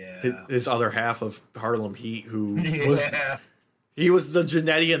 His other half of Harlem Heat, who was the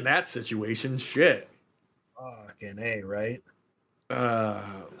Jannetty in that situation. Shit. Fucking A, right?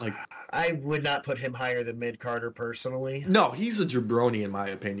 Like, I would not put him higher than Mid Carter personally. No, he's a jabroni in my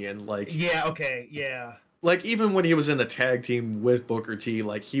opinion. Like, like even when he was in the tag team with Booker T,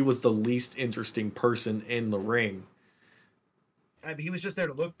 like he was the least interesting person in the ring. I mean, he was just there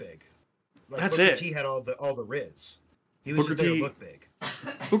to look big. Like, That's Booker it. T had all the riz. He was Booker just there T, to look big.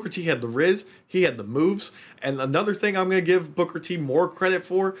 Booker T had the riz, he had the moves, and another thing I'm going to give Booker T more credit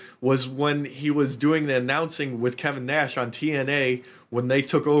for was when he was doing the announcing with Kevin Nash on TNA when they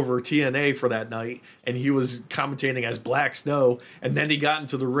took over TNA for that night, and he was commentating as Black Snow, and then he got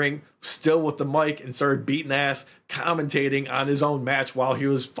into the ring still with the mic and started beating ass, commentating on his own match while he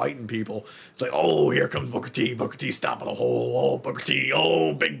was fighting people. It's like, oh, here comes Booker T stopping a hole, oh, Booker T,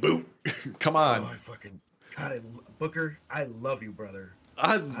 oh, big boot. Come on. God, Booker, I love you, brother.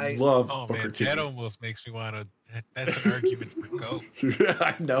 I love Booker man, T. That almost makes me want to. That's an argument for GOAT.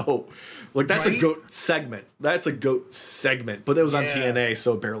 I know. Like, that's a GOAT segment. That's a GOAT segment. But it was on TNA,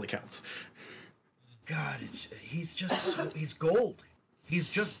 so it barely counts. God, he's just he's gold. He's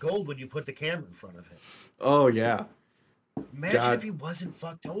just gold when you put the camera in front of him. Oh, yeah. Imagine if he wasn't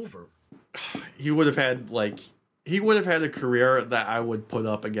fucked over. He would have had, a career that I would put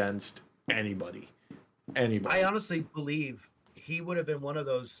up against anybody. I honestly believe he would have been one of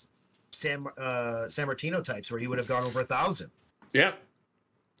those San Martino types where he would have gone over 1,000. Yeah.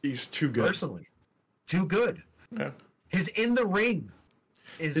 He's too good. Personally. Too good. Yeah. His in the ring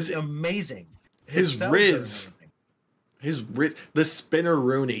is amazing. His riz. His riz. The spinner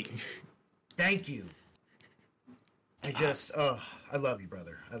Rooney. Thank you. I love you,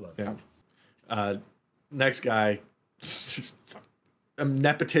 brother. I love you. Yeah. next guy,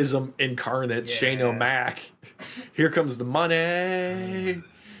 nepotism incarnate, Shane O'Mac. Here comes the money.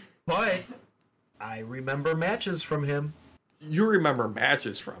 But I remember matches from him. You remember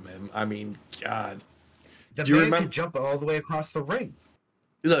matches from him. I mean, God. The man could jump all the way across the ring.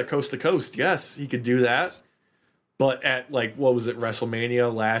 Coast to coast, yes, he could do that. But at, like, what was it,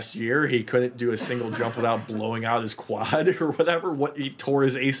 WrestleMania last year, he couldn't do a single jump without blowing out his quad or whatever. What, he tore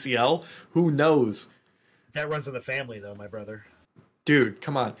his ACL? Who knows? That runs in the family, though, my brother. Dude,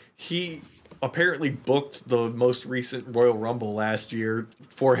 come on. He apparently booked the most recent Royal Rumble last year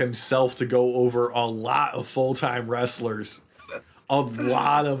for himself to go over a lot of full-time wrestlers. A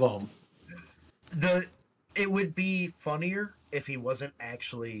lot of them. It would be funnier if he wasn't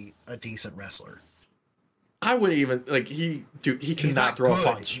actually a decent wrestler. I wouldn't even, like, he cannot throw a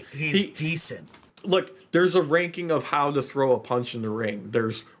punch. He's decent. Look, there's a ranking of how to throw a punch in the ring.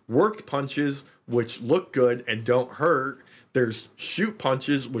 There's worked punches, which look good and don't hurt. There's shoot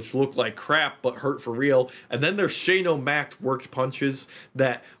punches, which look like crap but hurt for real. And then there's Shane O'Mac worked punches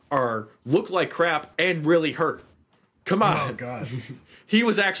that look like crap and really hurt. Come on. Oh, God. He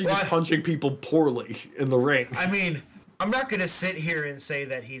was actually just punching people poorly in the ring. I mean, I'm not going to sit here and say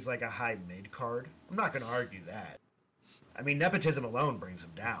that he's like a high mid-card. I'm not going to argue that. I mean, nepotism alone brings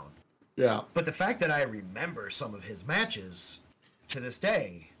him down. Yeah. But the fact that I remember some of his matches to this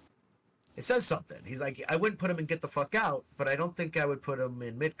day, it says something. He's like, I wouldn't put him in Get the Fuck Out, but I don't think I would put him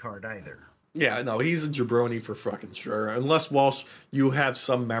in mid-card either. Yeah, no, he's a jabroni for fucking sure. Unless, Walsh, you have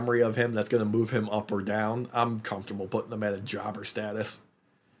some memory of him that's going to move him up or down, I'm comfortable putting him at a jobber status.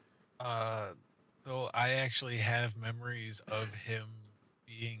 So I actually have memories of him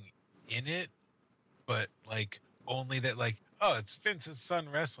being in it, but, like, only that, like, oh, it's Vince's son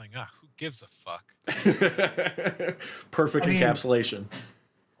wrestling. Who gives a fuck? Perfect encapsulation.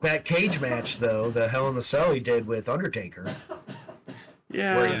 That cage match, though, the Hell in the Cell he did with Undertaker.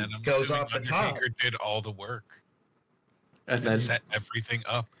 Yeah. Where and he goes off the top. Undertaker did all the work. And then set everything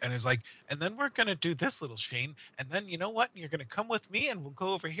up and is like, and then we're going to do this, little Shane. And then, you know what? You're going to come with me and we'll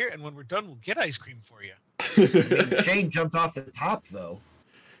go over here. And when we're done, we'll get ice cream for you. I mean, Shane jumped off the top, though.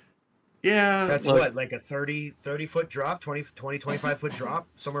 Yeah. That's like a 30-foot drop, 25-foot drop,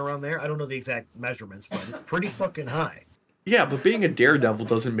 somewhere around there. I don't know the exact measurements, but it's pretty fucking high. Yeah, but being a daredevil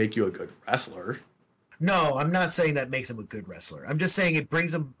doesn't make you a good wrestler. No, I'm not saying that makes him a good wrestler. I'm just saying it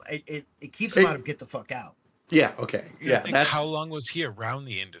brings him, it keeps him out of Get the Fuck Out. Yeah, okay. Yeah, that's... How long was he around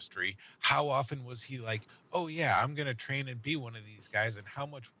the industry? How often was he like, oh yeah, I'm going to train and be one of these guys, and how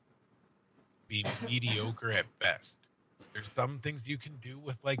much be mediocre at best? There's some things you can do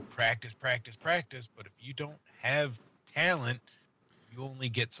with, like, practice, but if you don't have talent, you only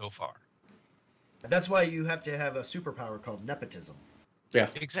get so far. That's why you have to have a superpower called nepotism. Yeah.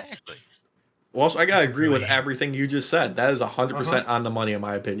 Exactly. Well, I gotta agree with everything you just said. That is 100% on the money, in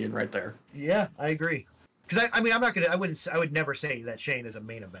my opinion, right there. Yeah, I agree. Because I mean, I would never say that Shane is a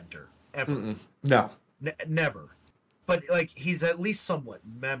main eventer ever. No, never. But, like, he's at least somewhat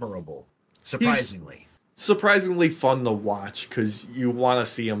memorable. Surprisingly. He's surprisingly fun to watch because you want to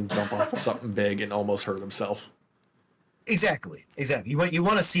see him jump off of something big and almost hurt himself. Exactly. You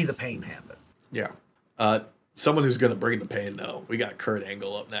want to see the pain happen. Yeah. Someone who's gonna bring the pain though. We got Kurt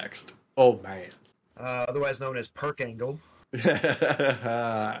Angle up next. Oh man. Otherwise known as Perk Angle. TNA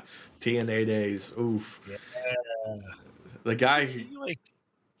days. Oof. Yeah. The guy. Is he like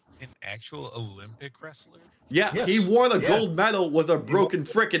an actual Olympic wrestler? Yeah, yes. He won a gold medal with a broken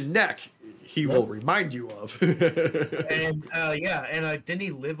frickin' neck. He will remind you of. And didn't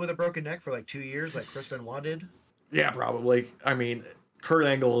he live with a broken neck for like 2 years, like Chris Benoit did? Yeah, probably. I mean, Kurt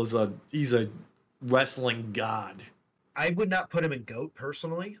Angle he's a wrestling god. I would not put him in GOAT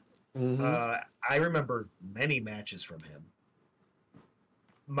personally. Mm-hmm. I remember many matches from him.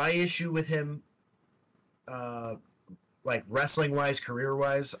 My issue with him, like wrestling wise, career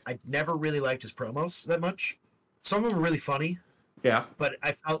wise, I never really liked his promos that much. Some of them were really funny. Yeah. But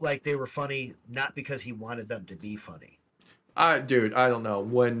I felt like they were funny not because he wanted them to be funny. Dude, I don't know.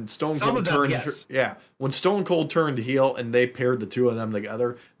 When Stone Cold when Stone Cold turned heel and they paired the two of them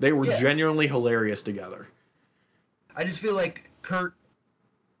together, they were genuinely hilarious together. I just feel like Kurt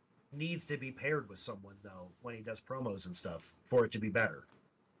needs to be paired with someone though when he does promos and stuff for it to be better.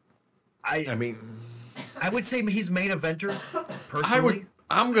 I mean, I would say he's main eventer personally.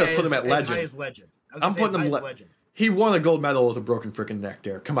 I'm going to put him at legend. As high as legend. I'm putting him legend. He won a gold medal with a broken freaking neck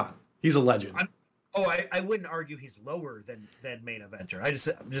there. Come on. He's a legend. I wouldn't argue he's lower than main eventer.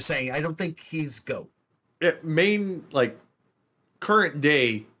 I'm just saying I don't think he's GOAT. Main, like, current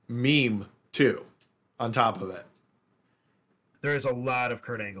day meme too on top of it. There is a lot of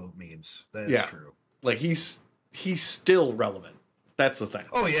Kurt Angle memes. That is true. Like he's still relevant. That's the thing.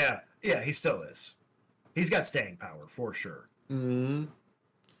 Oh yeah, yeah, he still is. He's got staying power for sure. Mm-hmm.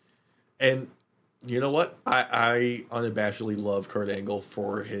 And you know what? I unabashedly love Kurt Angle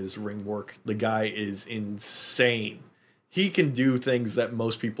for his ring work. The guy is insane. He can do things that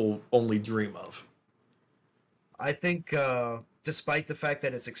most people only dream of. I think, despite the fact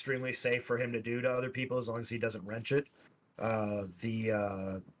that it's extremely safe for him to do to other people as long as he doesn't wrench it,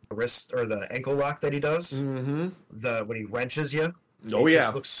 the wrist or the ankle lock that he does, Mm-hmm. when he wrenches you, Oh it yeah.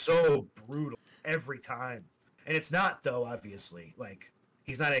 just looks so brutal every time. And it's not though, obviously. Like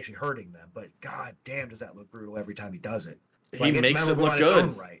he's not actually hurting them, but god damn, does that look brutal every time he does it? Like, He makes it look in its own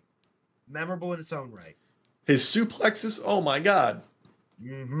good. right. Memorable in its own right. His suplexes, oh my god.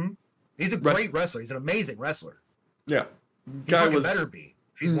 Mm-hmm. He's a great wrestler. He's an amazing wrestler. Yeah. He fucking better be.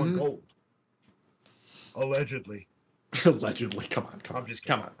 If he's won gold. Allegedly. Allegedly. Come on. I'm just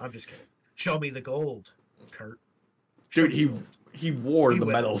kidding. Come on. I'm just kidding. Show me the gold, Kurt. Dude, he wore the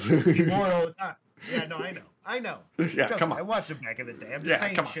will. medals. He wore it all the time. Yeah, no, I know. Yeah, Trust come me, on. I watched him back in the day. I'm just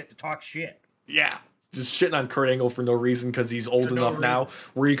saying shit to talk shit. Yeah. Just shitting on Kurt Angle for no reason because he's old enough now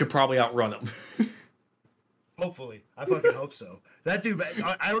where you could probably outrun him. Hopefully. I fucking hope so. That dude,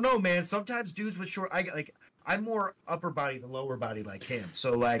 I don't know, man. Sometimes dudes with short, I'm more upper body than lower body like him.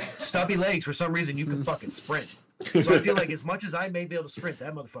 So, like, stubby legs, for some reason, you can fucking sprint. So I feel like as much as I may be able to sprint,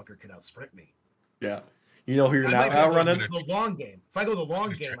 that motherfucker could outsprint me. Yeah. You know who you're not outrunning? outrunning? The long game. If I go the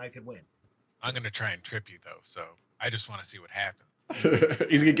long game, I could win. I'm going to try and trip you, though, so I just want to see what happens.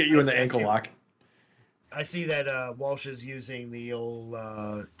 He's going to get you in the ankle lock. I see that Walsh is using the old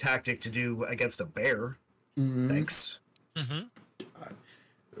tactic to do against a bear. Mm-hmm. Thanks. Mm-hmm.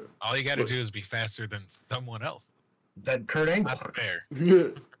 All you got to do is be faster than someone else. Than Kurt Angle. Not fair.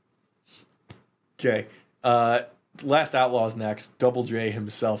 Okay. Last Outlaw's next. Double J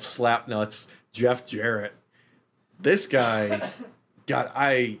himself, Slapnuts, Jeff Jarrett. This guy, God,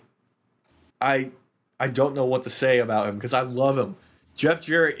 I don't know what to say about him because I love him. Jeff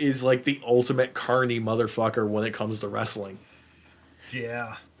Jarrett is like the ultimate carny motherfucker when it comes to wrestling.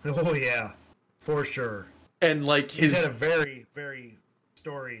 Yeah. Oh yeah. For sure. And like he's had a very, very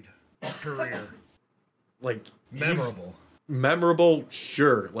storied career. Like memorable,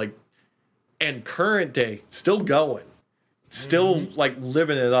 sure. Like, and current day, still going, still like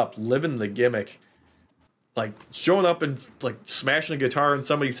living it up, living the gimmick. Like showing up and like smashing a guitar in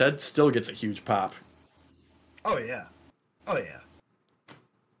somebody's head still gets a huge pop. Oh yeah, oh yeah.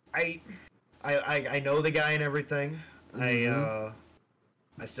 I know the guy and everything. I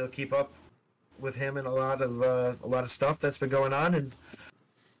still keep up with him and a lot of stuff that's been going on, and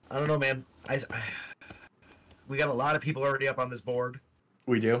I don't know, man. We got a lot of people already up on this board.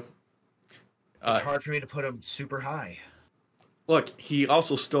 We do. It's hard for me to put him super high. Look, he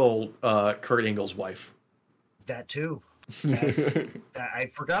also stole Kurt Angle's wife. That too. Yes. I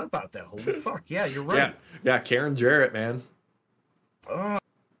forgot about that. Holy fuck! Yeah, you're right. Yeah, Karen Jarrett, man.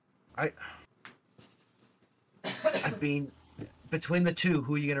 I mean, between the two,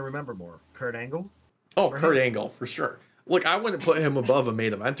 who are you going to remember more? Kurt Angle? Oh, Kurt Angle, for sure. Look, I wouldn't put him above a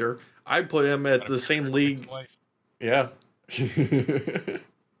main eventer. I'd put him at the same league. Yeah.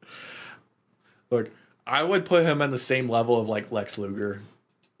 Look, I would put him on the same level of like Lex Luger,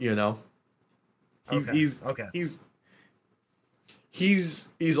 you know?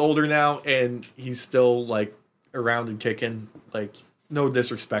 He's older now and he's still like around and kicking. Like, no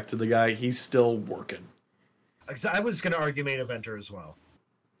disrespect to the guy, he's still working. I was going to argue main eventer as well.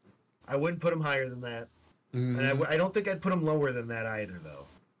 I wouldn't put him higher than that, and I don't think I'd put him lower than that either, though.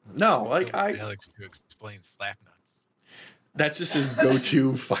 No, like Alex to explain Slapnuts. That's just his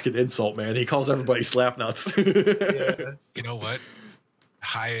go-to fucking insult, man. He calls everybody Slapnuts. Yeah. You know what?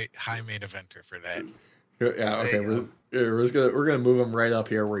 High main eventer for that. Yeah. Okay. We're gonna move him right up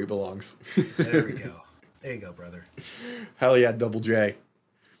here where he belongs. There we go. There you go, brother. Hell yeah, Double J.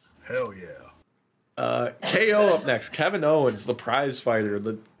 Hell yeah. KO up next. Kevin Owens, the prize fighter.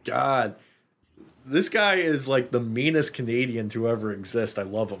 This guy is like the meanest Canadian to ever exist. I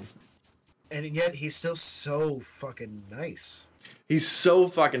love him. And yet he's still so fucking nice. He's so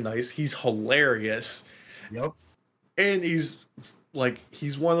fucking nice. He's hilarious. Yep. And he's one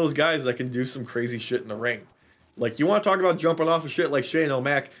of those guys that can do some crazy shit in the ring. Like, you want to talk about jumping off of shit like Shane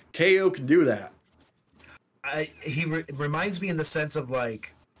O'Mac? KO can do that. He reminds me in the sense of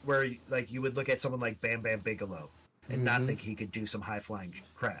like where like you would look at someone like Bam Bam Bigelow and not think he could do some high flying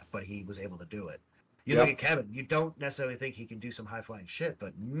crap, but he was able to do it. You look at Kevin, you don't necessarily think he can do some high flying shit,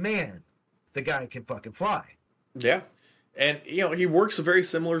 but man, the guy can fucking fly. Yeah. And, you know, he works a very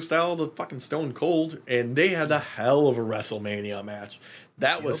similar style to fucking Stone Cold, and they had a hell of a WrestleMania match.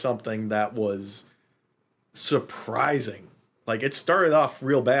 That was something that was surprising. Like, it started off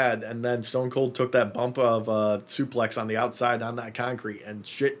real bad, and then Stone Cold took that bump of suplex on the outside on that concrete, and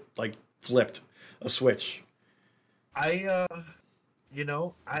shit, like, flipped a switch. He's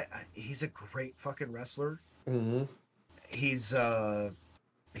a great fucking wrestler. Mm-hmm. He's a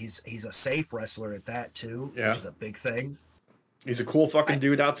safe wrestler at that, too, which is a big thing. He's a cool fucking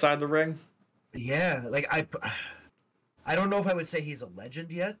dude outside the ring. Yeah, like, I don't know if I would say he's a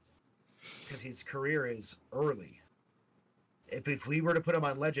legend yet, because his career is early. If we were to put him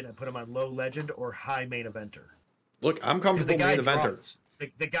on legend, I'd put him on low legend or high main eventer. Look, I'm comfortable main eventer.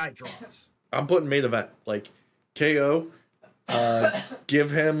 The guy draws. I'm putting main event. Like, KO,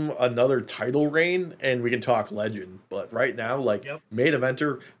 give him another title reign, and we can talk legend. But right now, like, main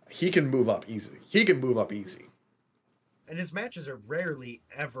eventer, he can move up easy. And his matches are rarely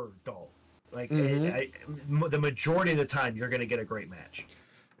ever dull. Like, the majority of the time, you're going to get a great match.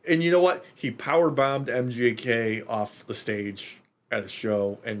 And you know what? He power bombed MJK off the stage at a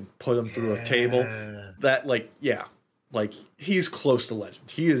show and put him through a table. That, like, he's close to legend.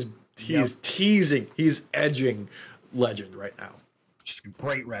 He is teasing, he's edging legend right now. Just a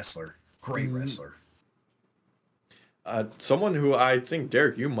great wrestler. Someone who I think,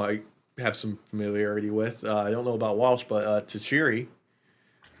 Derek, you might have some familiarity with. I don't know about Walsh, but Tajiri.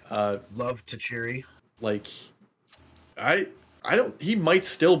 Love Tajiri. Like, he might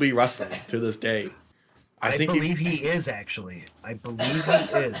still be wrestling to this day. I believe he is, actually. I believe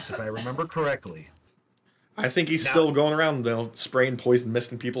he is, if I remember correctly. I think he's still going around, spraying poison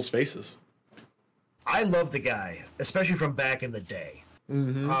mist in people's faces. I love the guy, especially from back in the day.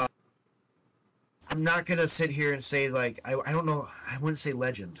 Mm-hmm. I'm not going to sit here and say, like, I don't know, I wouldn't say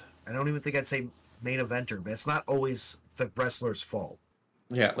legend. I don't even think I'd say main eventer, but it's not always the wrestler's fault.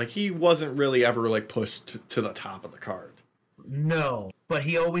 Yeah, like, he wasn't really ever, like, pushed to the top of the card. No, but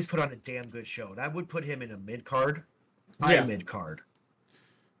he always put on a damn good show. And I would put him in a mid-card. Mid-card.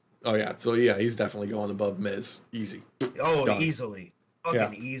 Oh, yeah. So, yeah, he's definitely going above Miz. Easy. Oh, done. Easily.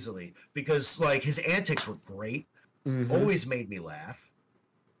 Fucking easily. Because, like, his antics were great. Mm-hmm. Always made me laugh.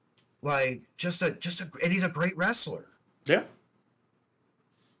 Like, and he's a great wrestler. Yeah.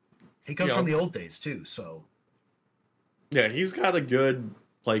 He comes from the old days, too, so. Yeah, he's got a good,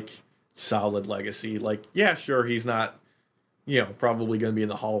 like, solid legacy. Like, yeah, sure, he's not, probably going to be in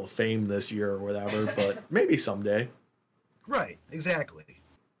the Hall of Fame this year or whatever, but maybe someday. Right, exactly.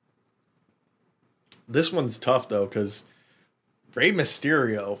 This one's tough, though, because Rey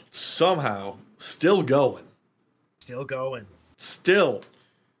Mysterio somehow still going. Still.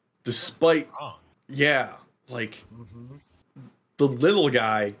 Despite, the little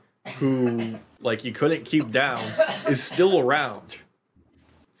guy who, like, you couldn't keep down is still around.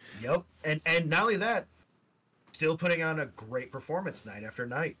 Yep. And not only that, still putting on a great performance night after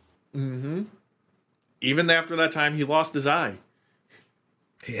night. Mm-hmm. Even after that time he lost his eye.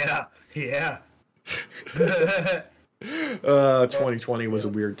 Yeah. 2020 was a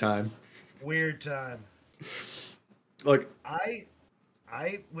weird time. Look, I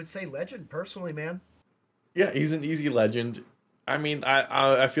would say legend personally, man. Yeah, he's an easy legend. I mean,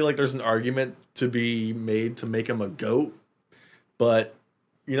 I feel like there's an argument to be made to make him a GOAT, but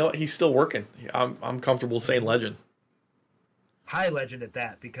you know what? He's still working. I'm comfortable saying legend. High legend at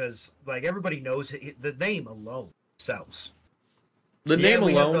that, because like everybody knows the name alone sells. The name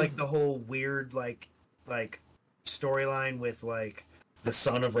alone, have, like the whole weird like storyline with like the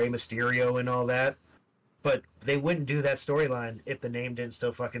son of Rey Mysterio and all that, but they wouldn't do that storyline if the name didn't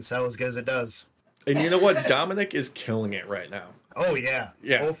still fucking sell as good as it does. And you know what? Dominic is killing it right now. Oh yeah.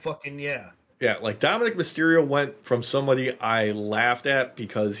 Yeah. Oh fucking yeah. Yeah, like Dominic Mysterio went from somebody I laughed at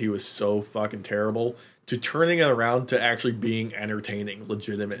because he was so fucking terrible to turning it around to actually being entertaining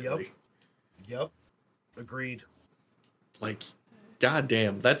legitimately. Yep. Agreed. Like,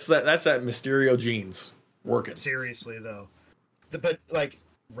 goddamn, that's that Mysterio genes working. Seriously though. But like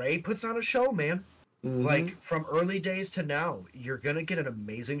Ray puts on a show, man. Mm-hmm. Like from early days to now, you're gonna get an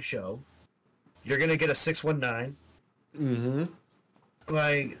amazing show. You're gonna get a 619. Mm-hmm.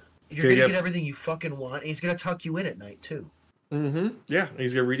 Like you're gonna get everything you fucking want, and he's gonna tuck you in at night too. Mm-hmm. Yeah,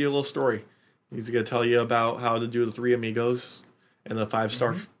 he's gonna read you a little story. He's gonna tell you about how to do the Three Amigos and the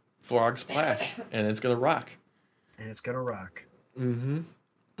 5-star frog splash, and it's gonna rock. Mm-hmm.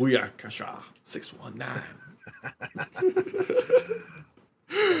 Booyakasha 619.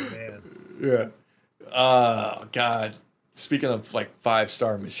 Oh, man. Yeah. God. Speaking of like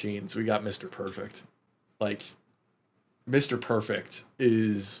 5-star machines, we got Mr. Perfect. Like, Mr. Perfect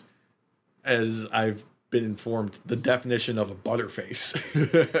is, as I've been informed, the definition of a butterface.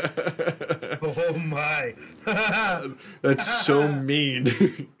 Oh my. That's so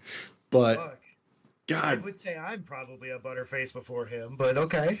mean. But fuck. God, would say I'm probably a butterface before him, but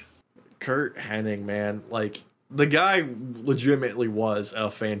okay. Kurt Hennig, man, like the guy legitimately was a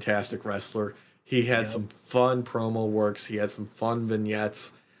fantastic wrestler. He had some fun promo works. He had some fun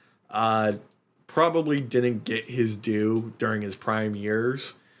vignettes. Probably didn't get his due during his prime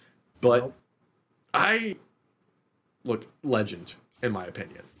years, but legend in my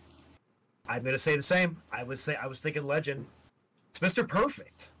opinion. I'm gonna say the same. I was thinking legend. It's Mr.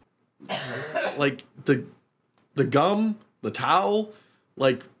 Perfect. Like the gum, the towel,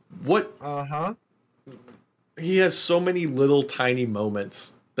 like what? He has so many little tiny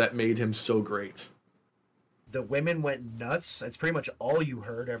moments that made him so great. The women went nuts. That's pretty much all you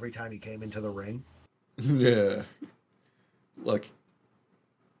heard every time he came into the ring. Yeah. Look,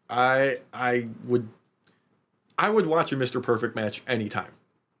 I would watch a Mr. Perfect match anytime.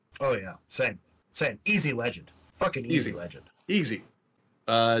 Oh yeah, same. Easy legend. Fucking easy legend. Easy.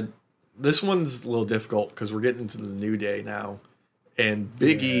 This one's a little difficult because we're getting into the New Day now, and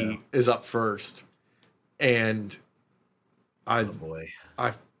Big E is up first, and I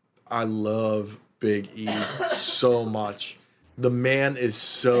love Big E so much. The man is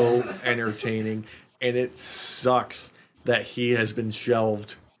so entertaining, and it sucks that he has been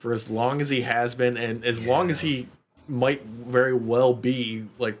shelved for as long as he has been, and as long as he might very well be,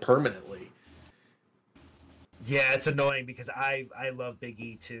 like, permanently. Yeah, it's annoying because I love Big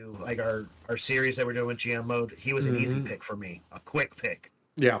E too. Like our series that we're doing with GM Mode, he was an easy pick for me, a quick pick.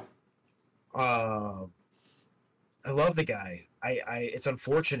 Yeah. I love the guy. It's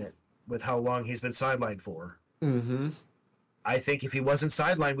unfortunate with how long he's been sidelined for. Mm-hmm. I think if he wasn't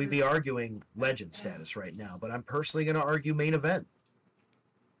sidelined, we'd be arguing legend status right now. But I'm personally going to argue main event.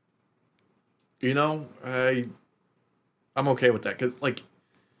 You know, I'm okay with that because, like,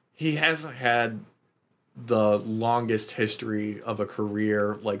 he hasn't had the longest history of a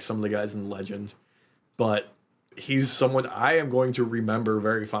career like some of the guys in Legend, but he's someone I am going to remember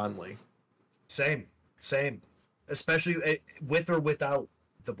very fondly. Same. Especially with or without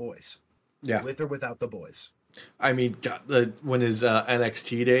the boys. Yeah. With or without the boys. I mean, when his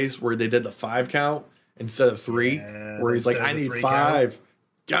NXT days where they did the 5 count instead of 3, where he's like, I need 5.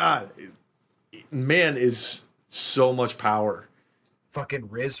 God, man is so much power. Fucking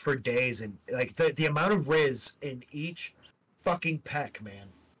Riz for days, and like the amount of Riz in each fucking peck, man.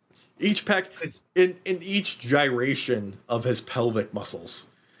 Each peck, in each gyration of his pelvic muscles.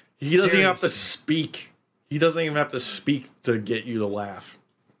 He doesn't even have to speak. He doesn't even have to speak to get you to laugh.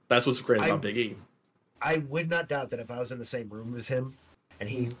 That's what's great about Big E. I would not doubt that if I was in the same room as him and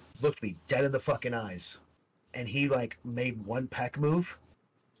he looked me dead in the fucking eyes and he like made one peck move,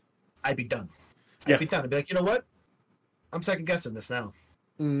 I'd be done. I'd be done. I'd be like, you know what? I'm second guessing this now.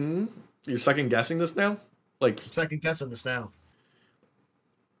 You're second guessing this now? Like, second guessing this now.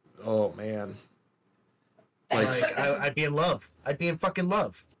 Oh man. Like I'd be in love. I'd be in fucking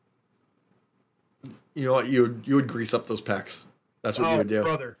love. You know what? You would grease up those pecs. That's what you would do,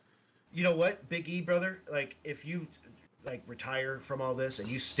 brother. You know what, Big E, brother? Like, if you like retire from all this and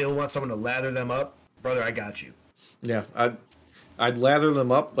you still want someone to lather them up, brother, I got you. Yeah, I'd lather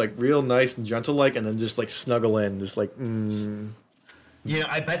them up like real nice and gentle, like, and then just like snuggle in, just like. You know,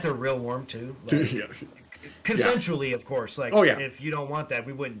 I bet they're real warm too. Like, consensually, of course. Like, if you don't want that,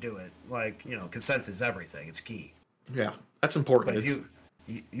 we wouldn't do it. Like, you know, consent is everything. It's key. Yeah, that's important. But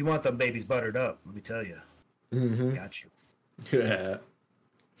if you want them babies buttered up, let me tell you. Got you. Yeah.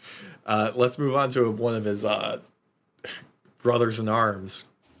 Let's move on to one of his brothers in arms,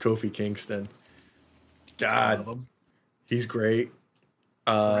 Kofi Kingston. God, he's great.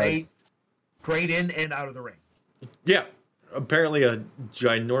 Great in and out of the ring. Yeah, apparently a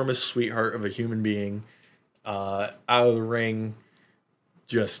ginormous sweetheart of a human being. Out of the ring,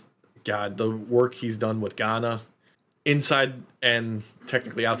 just God, the work he's done with Ghana, inside and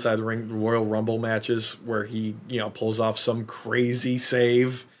technically outside the ring, Royal Rumble matches where he, pulls off some crazy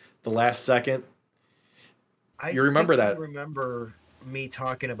save the last second. You remember that? I remember me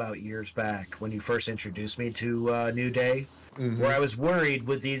talking about years back when you first introduced me to New Day, where I was worried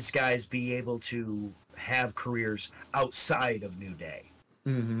would these guys be able to have careers outside of New Day.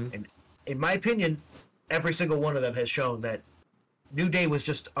 And in my opinion, every single one of them has shown that New Day was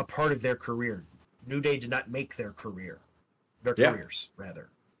just a part of their career. New Day did not make their career. Their careers, rather.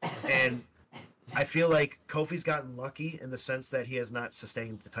 And I feel like Kofi's gotten lucky in the sense that he has not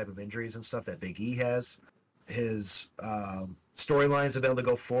sustained the type of injuries and stuff that Big E has. His storylines have been able to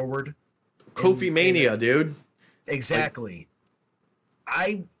go forward. Kofi Mania, dude. Exactly.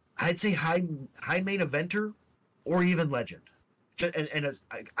 I'd say high main eventer or even legend.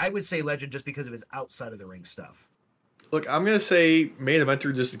 I would say legend just because of his outside of the ring stuff. Look, I'm going to say main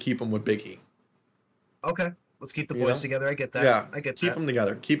eventer just to keep him with Big E. Okay, let's keep the You boys know? together. I get that. Yeah, I get keep that. them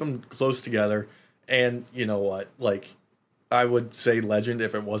together. Keep them close together. And you know what? Like, I would say legend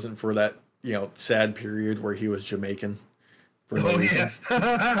if it wasn't for that, sad period where he was Jamaican for no Oh reason.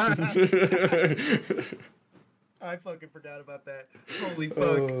 yeah. I fucking forgot about that. Holy fuck.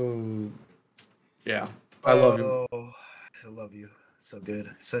 Oh, yeah, I love him. Oh, I love you. So good.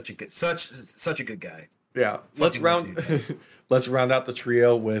 Such a good guy. Yeah, let's Fucking love round you, let's round out the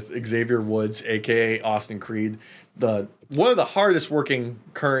trio with Xavier Woods, aka Austin Creed, the one of the hardest working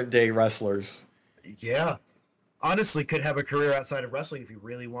current day wrestlers. Yeah. Honestly, could have a career outside of wrestling if he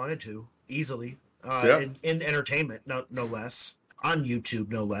really wanted to, easily. Yeah. In entertainment, no less. On YouTube,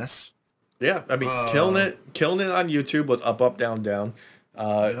 no less. Yeah, I mean, killing it on YouTube with Up Down Down.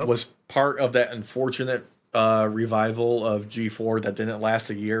 Yep. Was part of that unfortunate revival of G4 that didn't last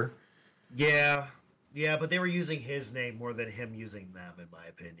a year. Yeah. Yeah, but they were using his name more than him using them, in my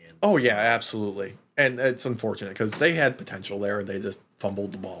opinion. Oh yeah, absolutely, and it's unfortunate because they had potential there and they just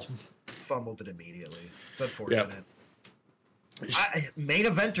fumbled the ball. Fumbled it immediately. It's unfortunate. Main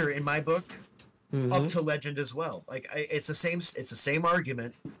eventer in my book, up to legend as well. Like it's the same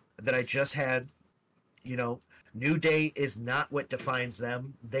argument that I just had. You know, New Day is not what defines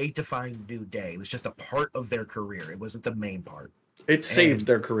them. They define New Day. It was just a part of their career. It wasn't the main part. It saved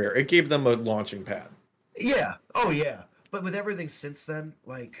their career. It gave them a launching pad. Yeah. Oh yeah. But with everything since then,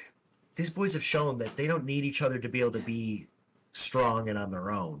 like these boys have shown that they don't need each other to be able to be strong and on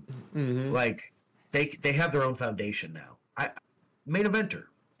their own. Mm-hmm. Like they have their own foundation now. Main eventer.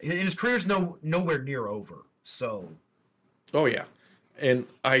 His career's nowhere near over. So. Oh yeah, and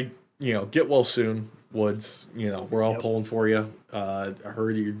get well soon, Woods. We're all pulling for you. I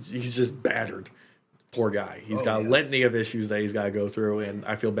heard he's just battered. Poor guy. He's got a litany of issues that he's got to go through, and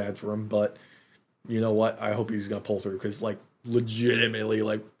I feel bad for him. But you know what? I hope he's gonna pull through because, like, legitimately,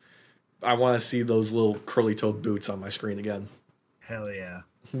 like, I want to see those little curly-toed boots on my screen again. Hell yeah.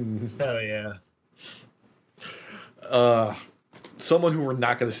 Hell yeah. Someone who we're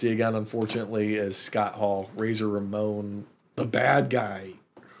not going to see again, unfortunately, is Scott Hall, Razor Ramon, the bad guy.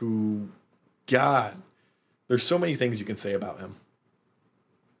 Who, God, there's so many things you can say about him.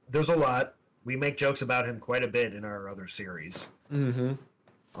 There's a lot. We make jokes about him quite a bit in our other series. Mm-hmm.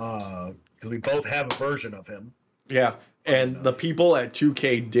 Because we both have a version of him. Yeah, and the people at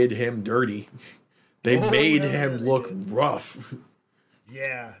 2K did him dirty. They made him look rough.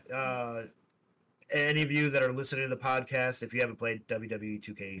 Yeah. Any of you that are listening to the podcast, if you haven't played WWE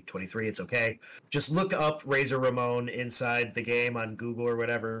 2K23, it's okay. Just look up Razor Ramon inside the game on Google or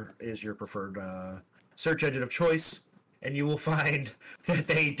whatever is your preferred search engine of choice, and you will find that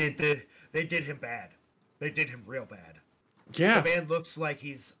they did him bad. They did him real bad. Yeah. The man looks like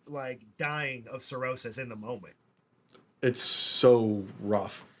he's like dying of cirrhosis in the moment. It's so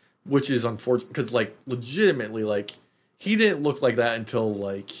rough, which is unfortunate because, like, legitimately, like, he didn't look like that until,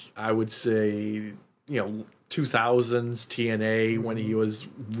 like, I would say, 2000s TNA when he was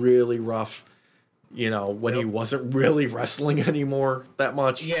really rough, when he wasn't really wrestling anymore that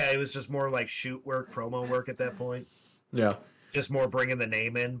much. Yeah, it was just more like shoot work, promo work at that point. Yeah. Just more bringing the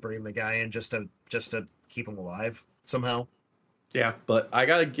name in, bringing the guy in just to keep him alive somehow. Yeah, but I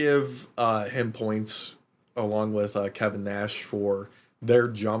got to give him points along with Kevin Nash for their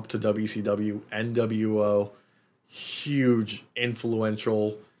jump to WCW, NWO. Huge,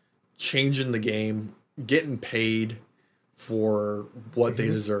 influential, changing the game, getting paid for what they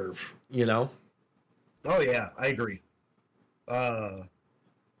deserve, Oh yeah, I agree.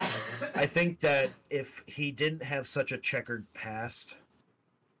 I think that if he didn't have such a checkered past,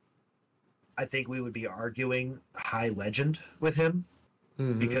 I think we would be arguing high legend with him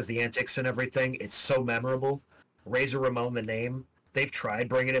because the antics and everything, it's so memorable. Razor Ramon, the name, they've tried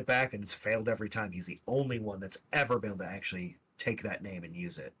bringing it back and it's failed every time. He's the only one that's ever been able to actually take that name and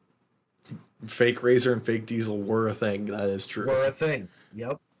use it. Fake Razor and fake Diesel were a thing. That is true. Were a thing.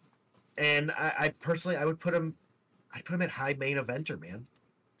 Yep. And I personally, I'd put him at high main eventer, man.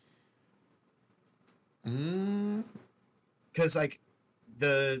 Because like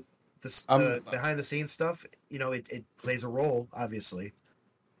the behind the scenes stuff, it plays a role, obviously,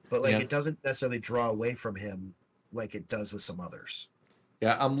 but like it doesn't necessarily draw away from him like it does with some others.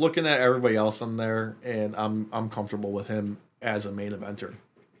 Yeah, I'm looking at everybody else on there, and I'm comfortable with him as a main eventer.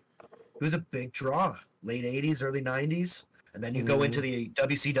 It was a big draw, late '80s, early '90s, and then you go into the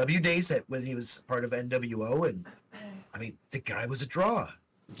WCW days when he was part of NWO, and I mean the guy was a draw.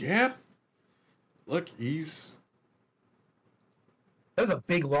 Yeah, look, that was a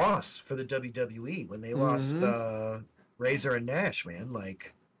big loss for the WWE when they lost Razor and Nash, man.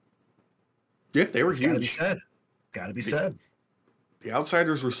 Like, yeah, they were huge. Gotta be said. The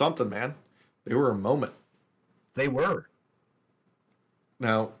Outsiders were something, man. They were a moment. They were.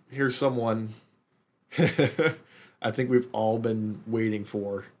 Now, here's someone I think we've all been waiting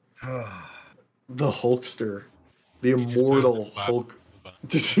for. The Hulkster. The immortal Hulk.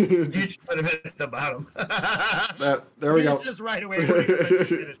 You just put him at the bottom. There we go. Just right away.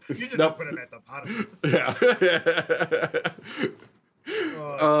 You just put him at the bottom. Yeah.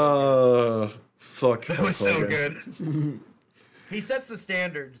 Fuck. That was so good. He sets the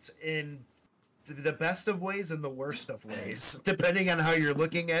standards in the best of ways and the worst of ways, depending on how you're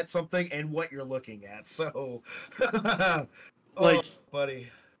looking at something and what you're looking at. So, buddy,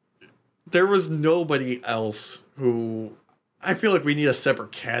 there was nobody else who I feel like we need a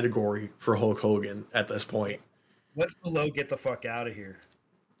separate category for Hulk Hogan at this point. What's below? Get the fuck out of here.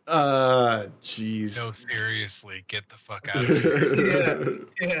 Jeez. No, seriously, get the fuck out of here.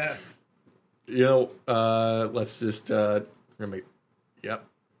 Yeah. You know, let's just remember. Yep.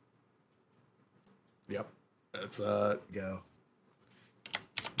 That's Go.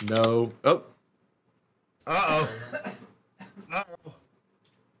 No. Oh. Uh-oh.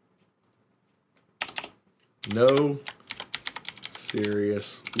 No.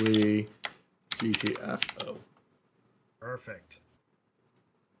 Seriously. GTFO. Perfect.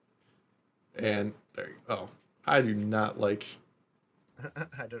 And there you go. I do not like.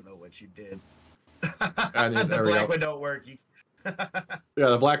 I don't know what you did. The black one don't work. Yeah,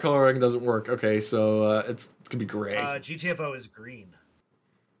 the black coloring doesn't work. Okay, so it's gonna be gray. GTFO is green.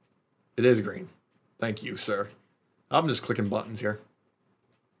 It is green. Thank you, sir. I'm just clicking buttons here.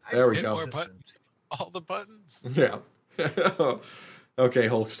 There we go. More buttons. All the buttons. Yeah. Okay,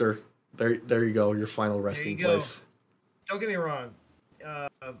 Hulkster. There you go. Your final resting place. Don't get me wrong.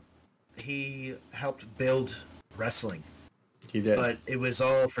 He helped build wrestling. He did. But it was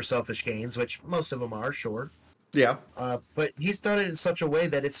all for selfish gains, which most of them are, sure. Yeah. But he's done it in such a way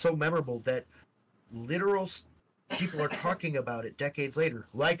that it's so memorable that literal people are talking about it decades later,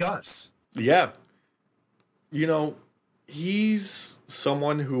 like us. Yeah. You know, he's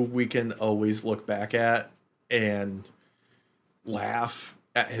someone who we can always look back at and laugh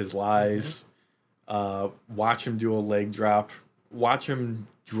at his lies, watch him do a leg drop, watch him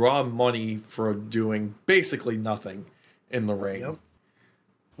draw money for doing basically nothing in the ring. Yep.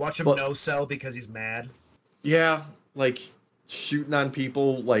 Watch him no-sell because he's mad. Yeah, like shooting on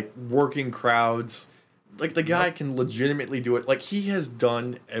people, like working crowds. Like the guy can legitimately do it. Like he has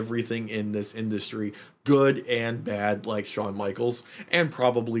done everything in this industry, good and bad, like Shawn Michaels, and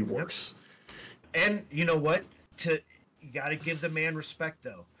probably worse. And you know what? You got to give the man respect,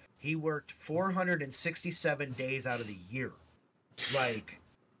 though. He worked 467 days out of the year. Like,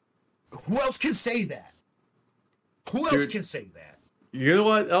 who else can say that? Who else can say that? You know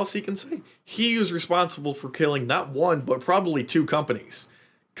what else he can say? He was responsible for killing not one, but probably two companies.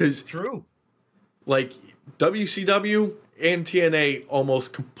 True. Like, WCW and TNA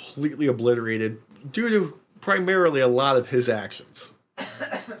almost completely obliterated due to primarily a lot of his actions.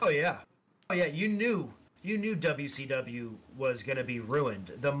 Oh, yeah. You knew WCW was going to be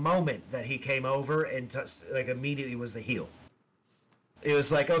ruined the moment that he came over and immediately was the heel. It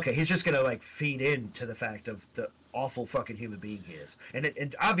was like, okay, he's just going to like feed into the fact of the awful fucking human being he is.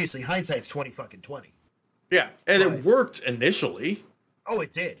 And obviously hindsight's 20-20. Yeah, and it worked initially. Oh,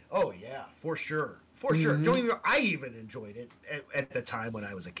 it did. Oh, yeah, for sure. For sure. I even enjoyed it at the time when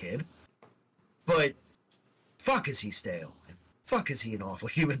I was a kid. But fuck is he stale. And fuck is he an awful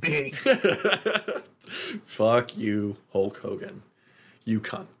human being. Fuck you, Hulk Hogan. You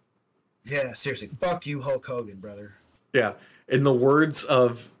cunt. Yeah, seriously. Fuck you, Hulk Hogan, brother. Yeah. In the words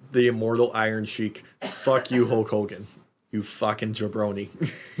of the immortal Iron Sheik, fuck you, Hulk Hogan. You fucking jabroni.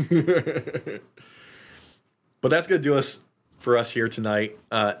 But that's going to do us for us here tonight,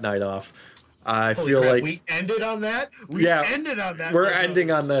 Night Off. I Holy feel crap, like we ended on that. Ended on that. We're ending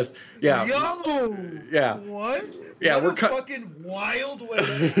on this. Yeah. Yo. Yeah. What? Yeah, what we're fucking wild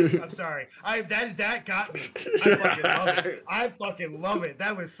way. I'm sorry. That got me. I fucking love it. I fucking love it.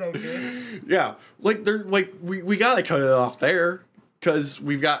 That was so good. Yeah, we gotta cut it off there because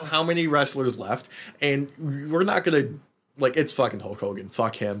we've got how many wrestlers left, and we're not gonna it's fucking Hulk Hogan.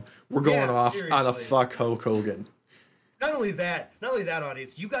 Fuck him. We're going off seriously. On a fuck Hulk Hogan. Not only that,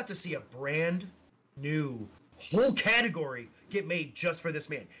 audience, you got to see a brand new whole category get made just for this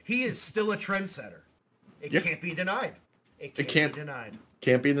man. He is still a trendsetter. It can't be denied. It can't be denied.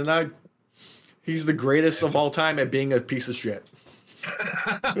 Can't be denied. He's the greatest of all time at being a piece of shit.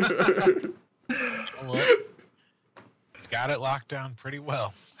 Well, he's got it locked down pretty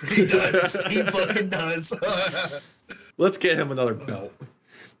well. He does. He fucking does. Let's get him another belt.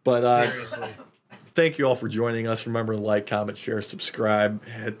 But seriously. thank you all for joining us. Remember to like, comment, share, subscribe,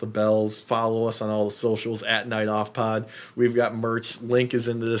 hit the bells, follow us on all the socials at Night Off Pod. We've got merch. Link is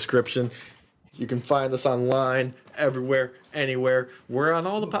in the description. You can find us online, everywhere, anywhere. We're on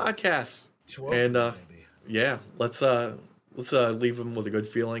all the podcasts. And yeah, let's leave them with a good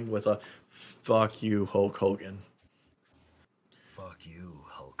feeling with a fuck you, Hulk Hogan. Fuck you,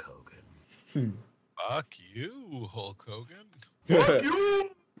 Hulk Hogan. Fuck you, Hulk Hogan. Fuck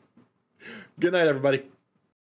you! Good night, everybody.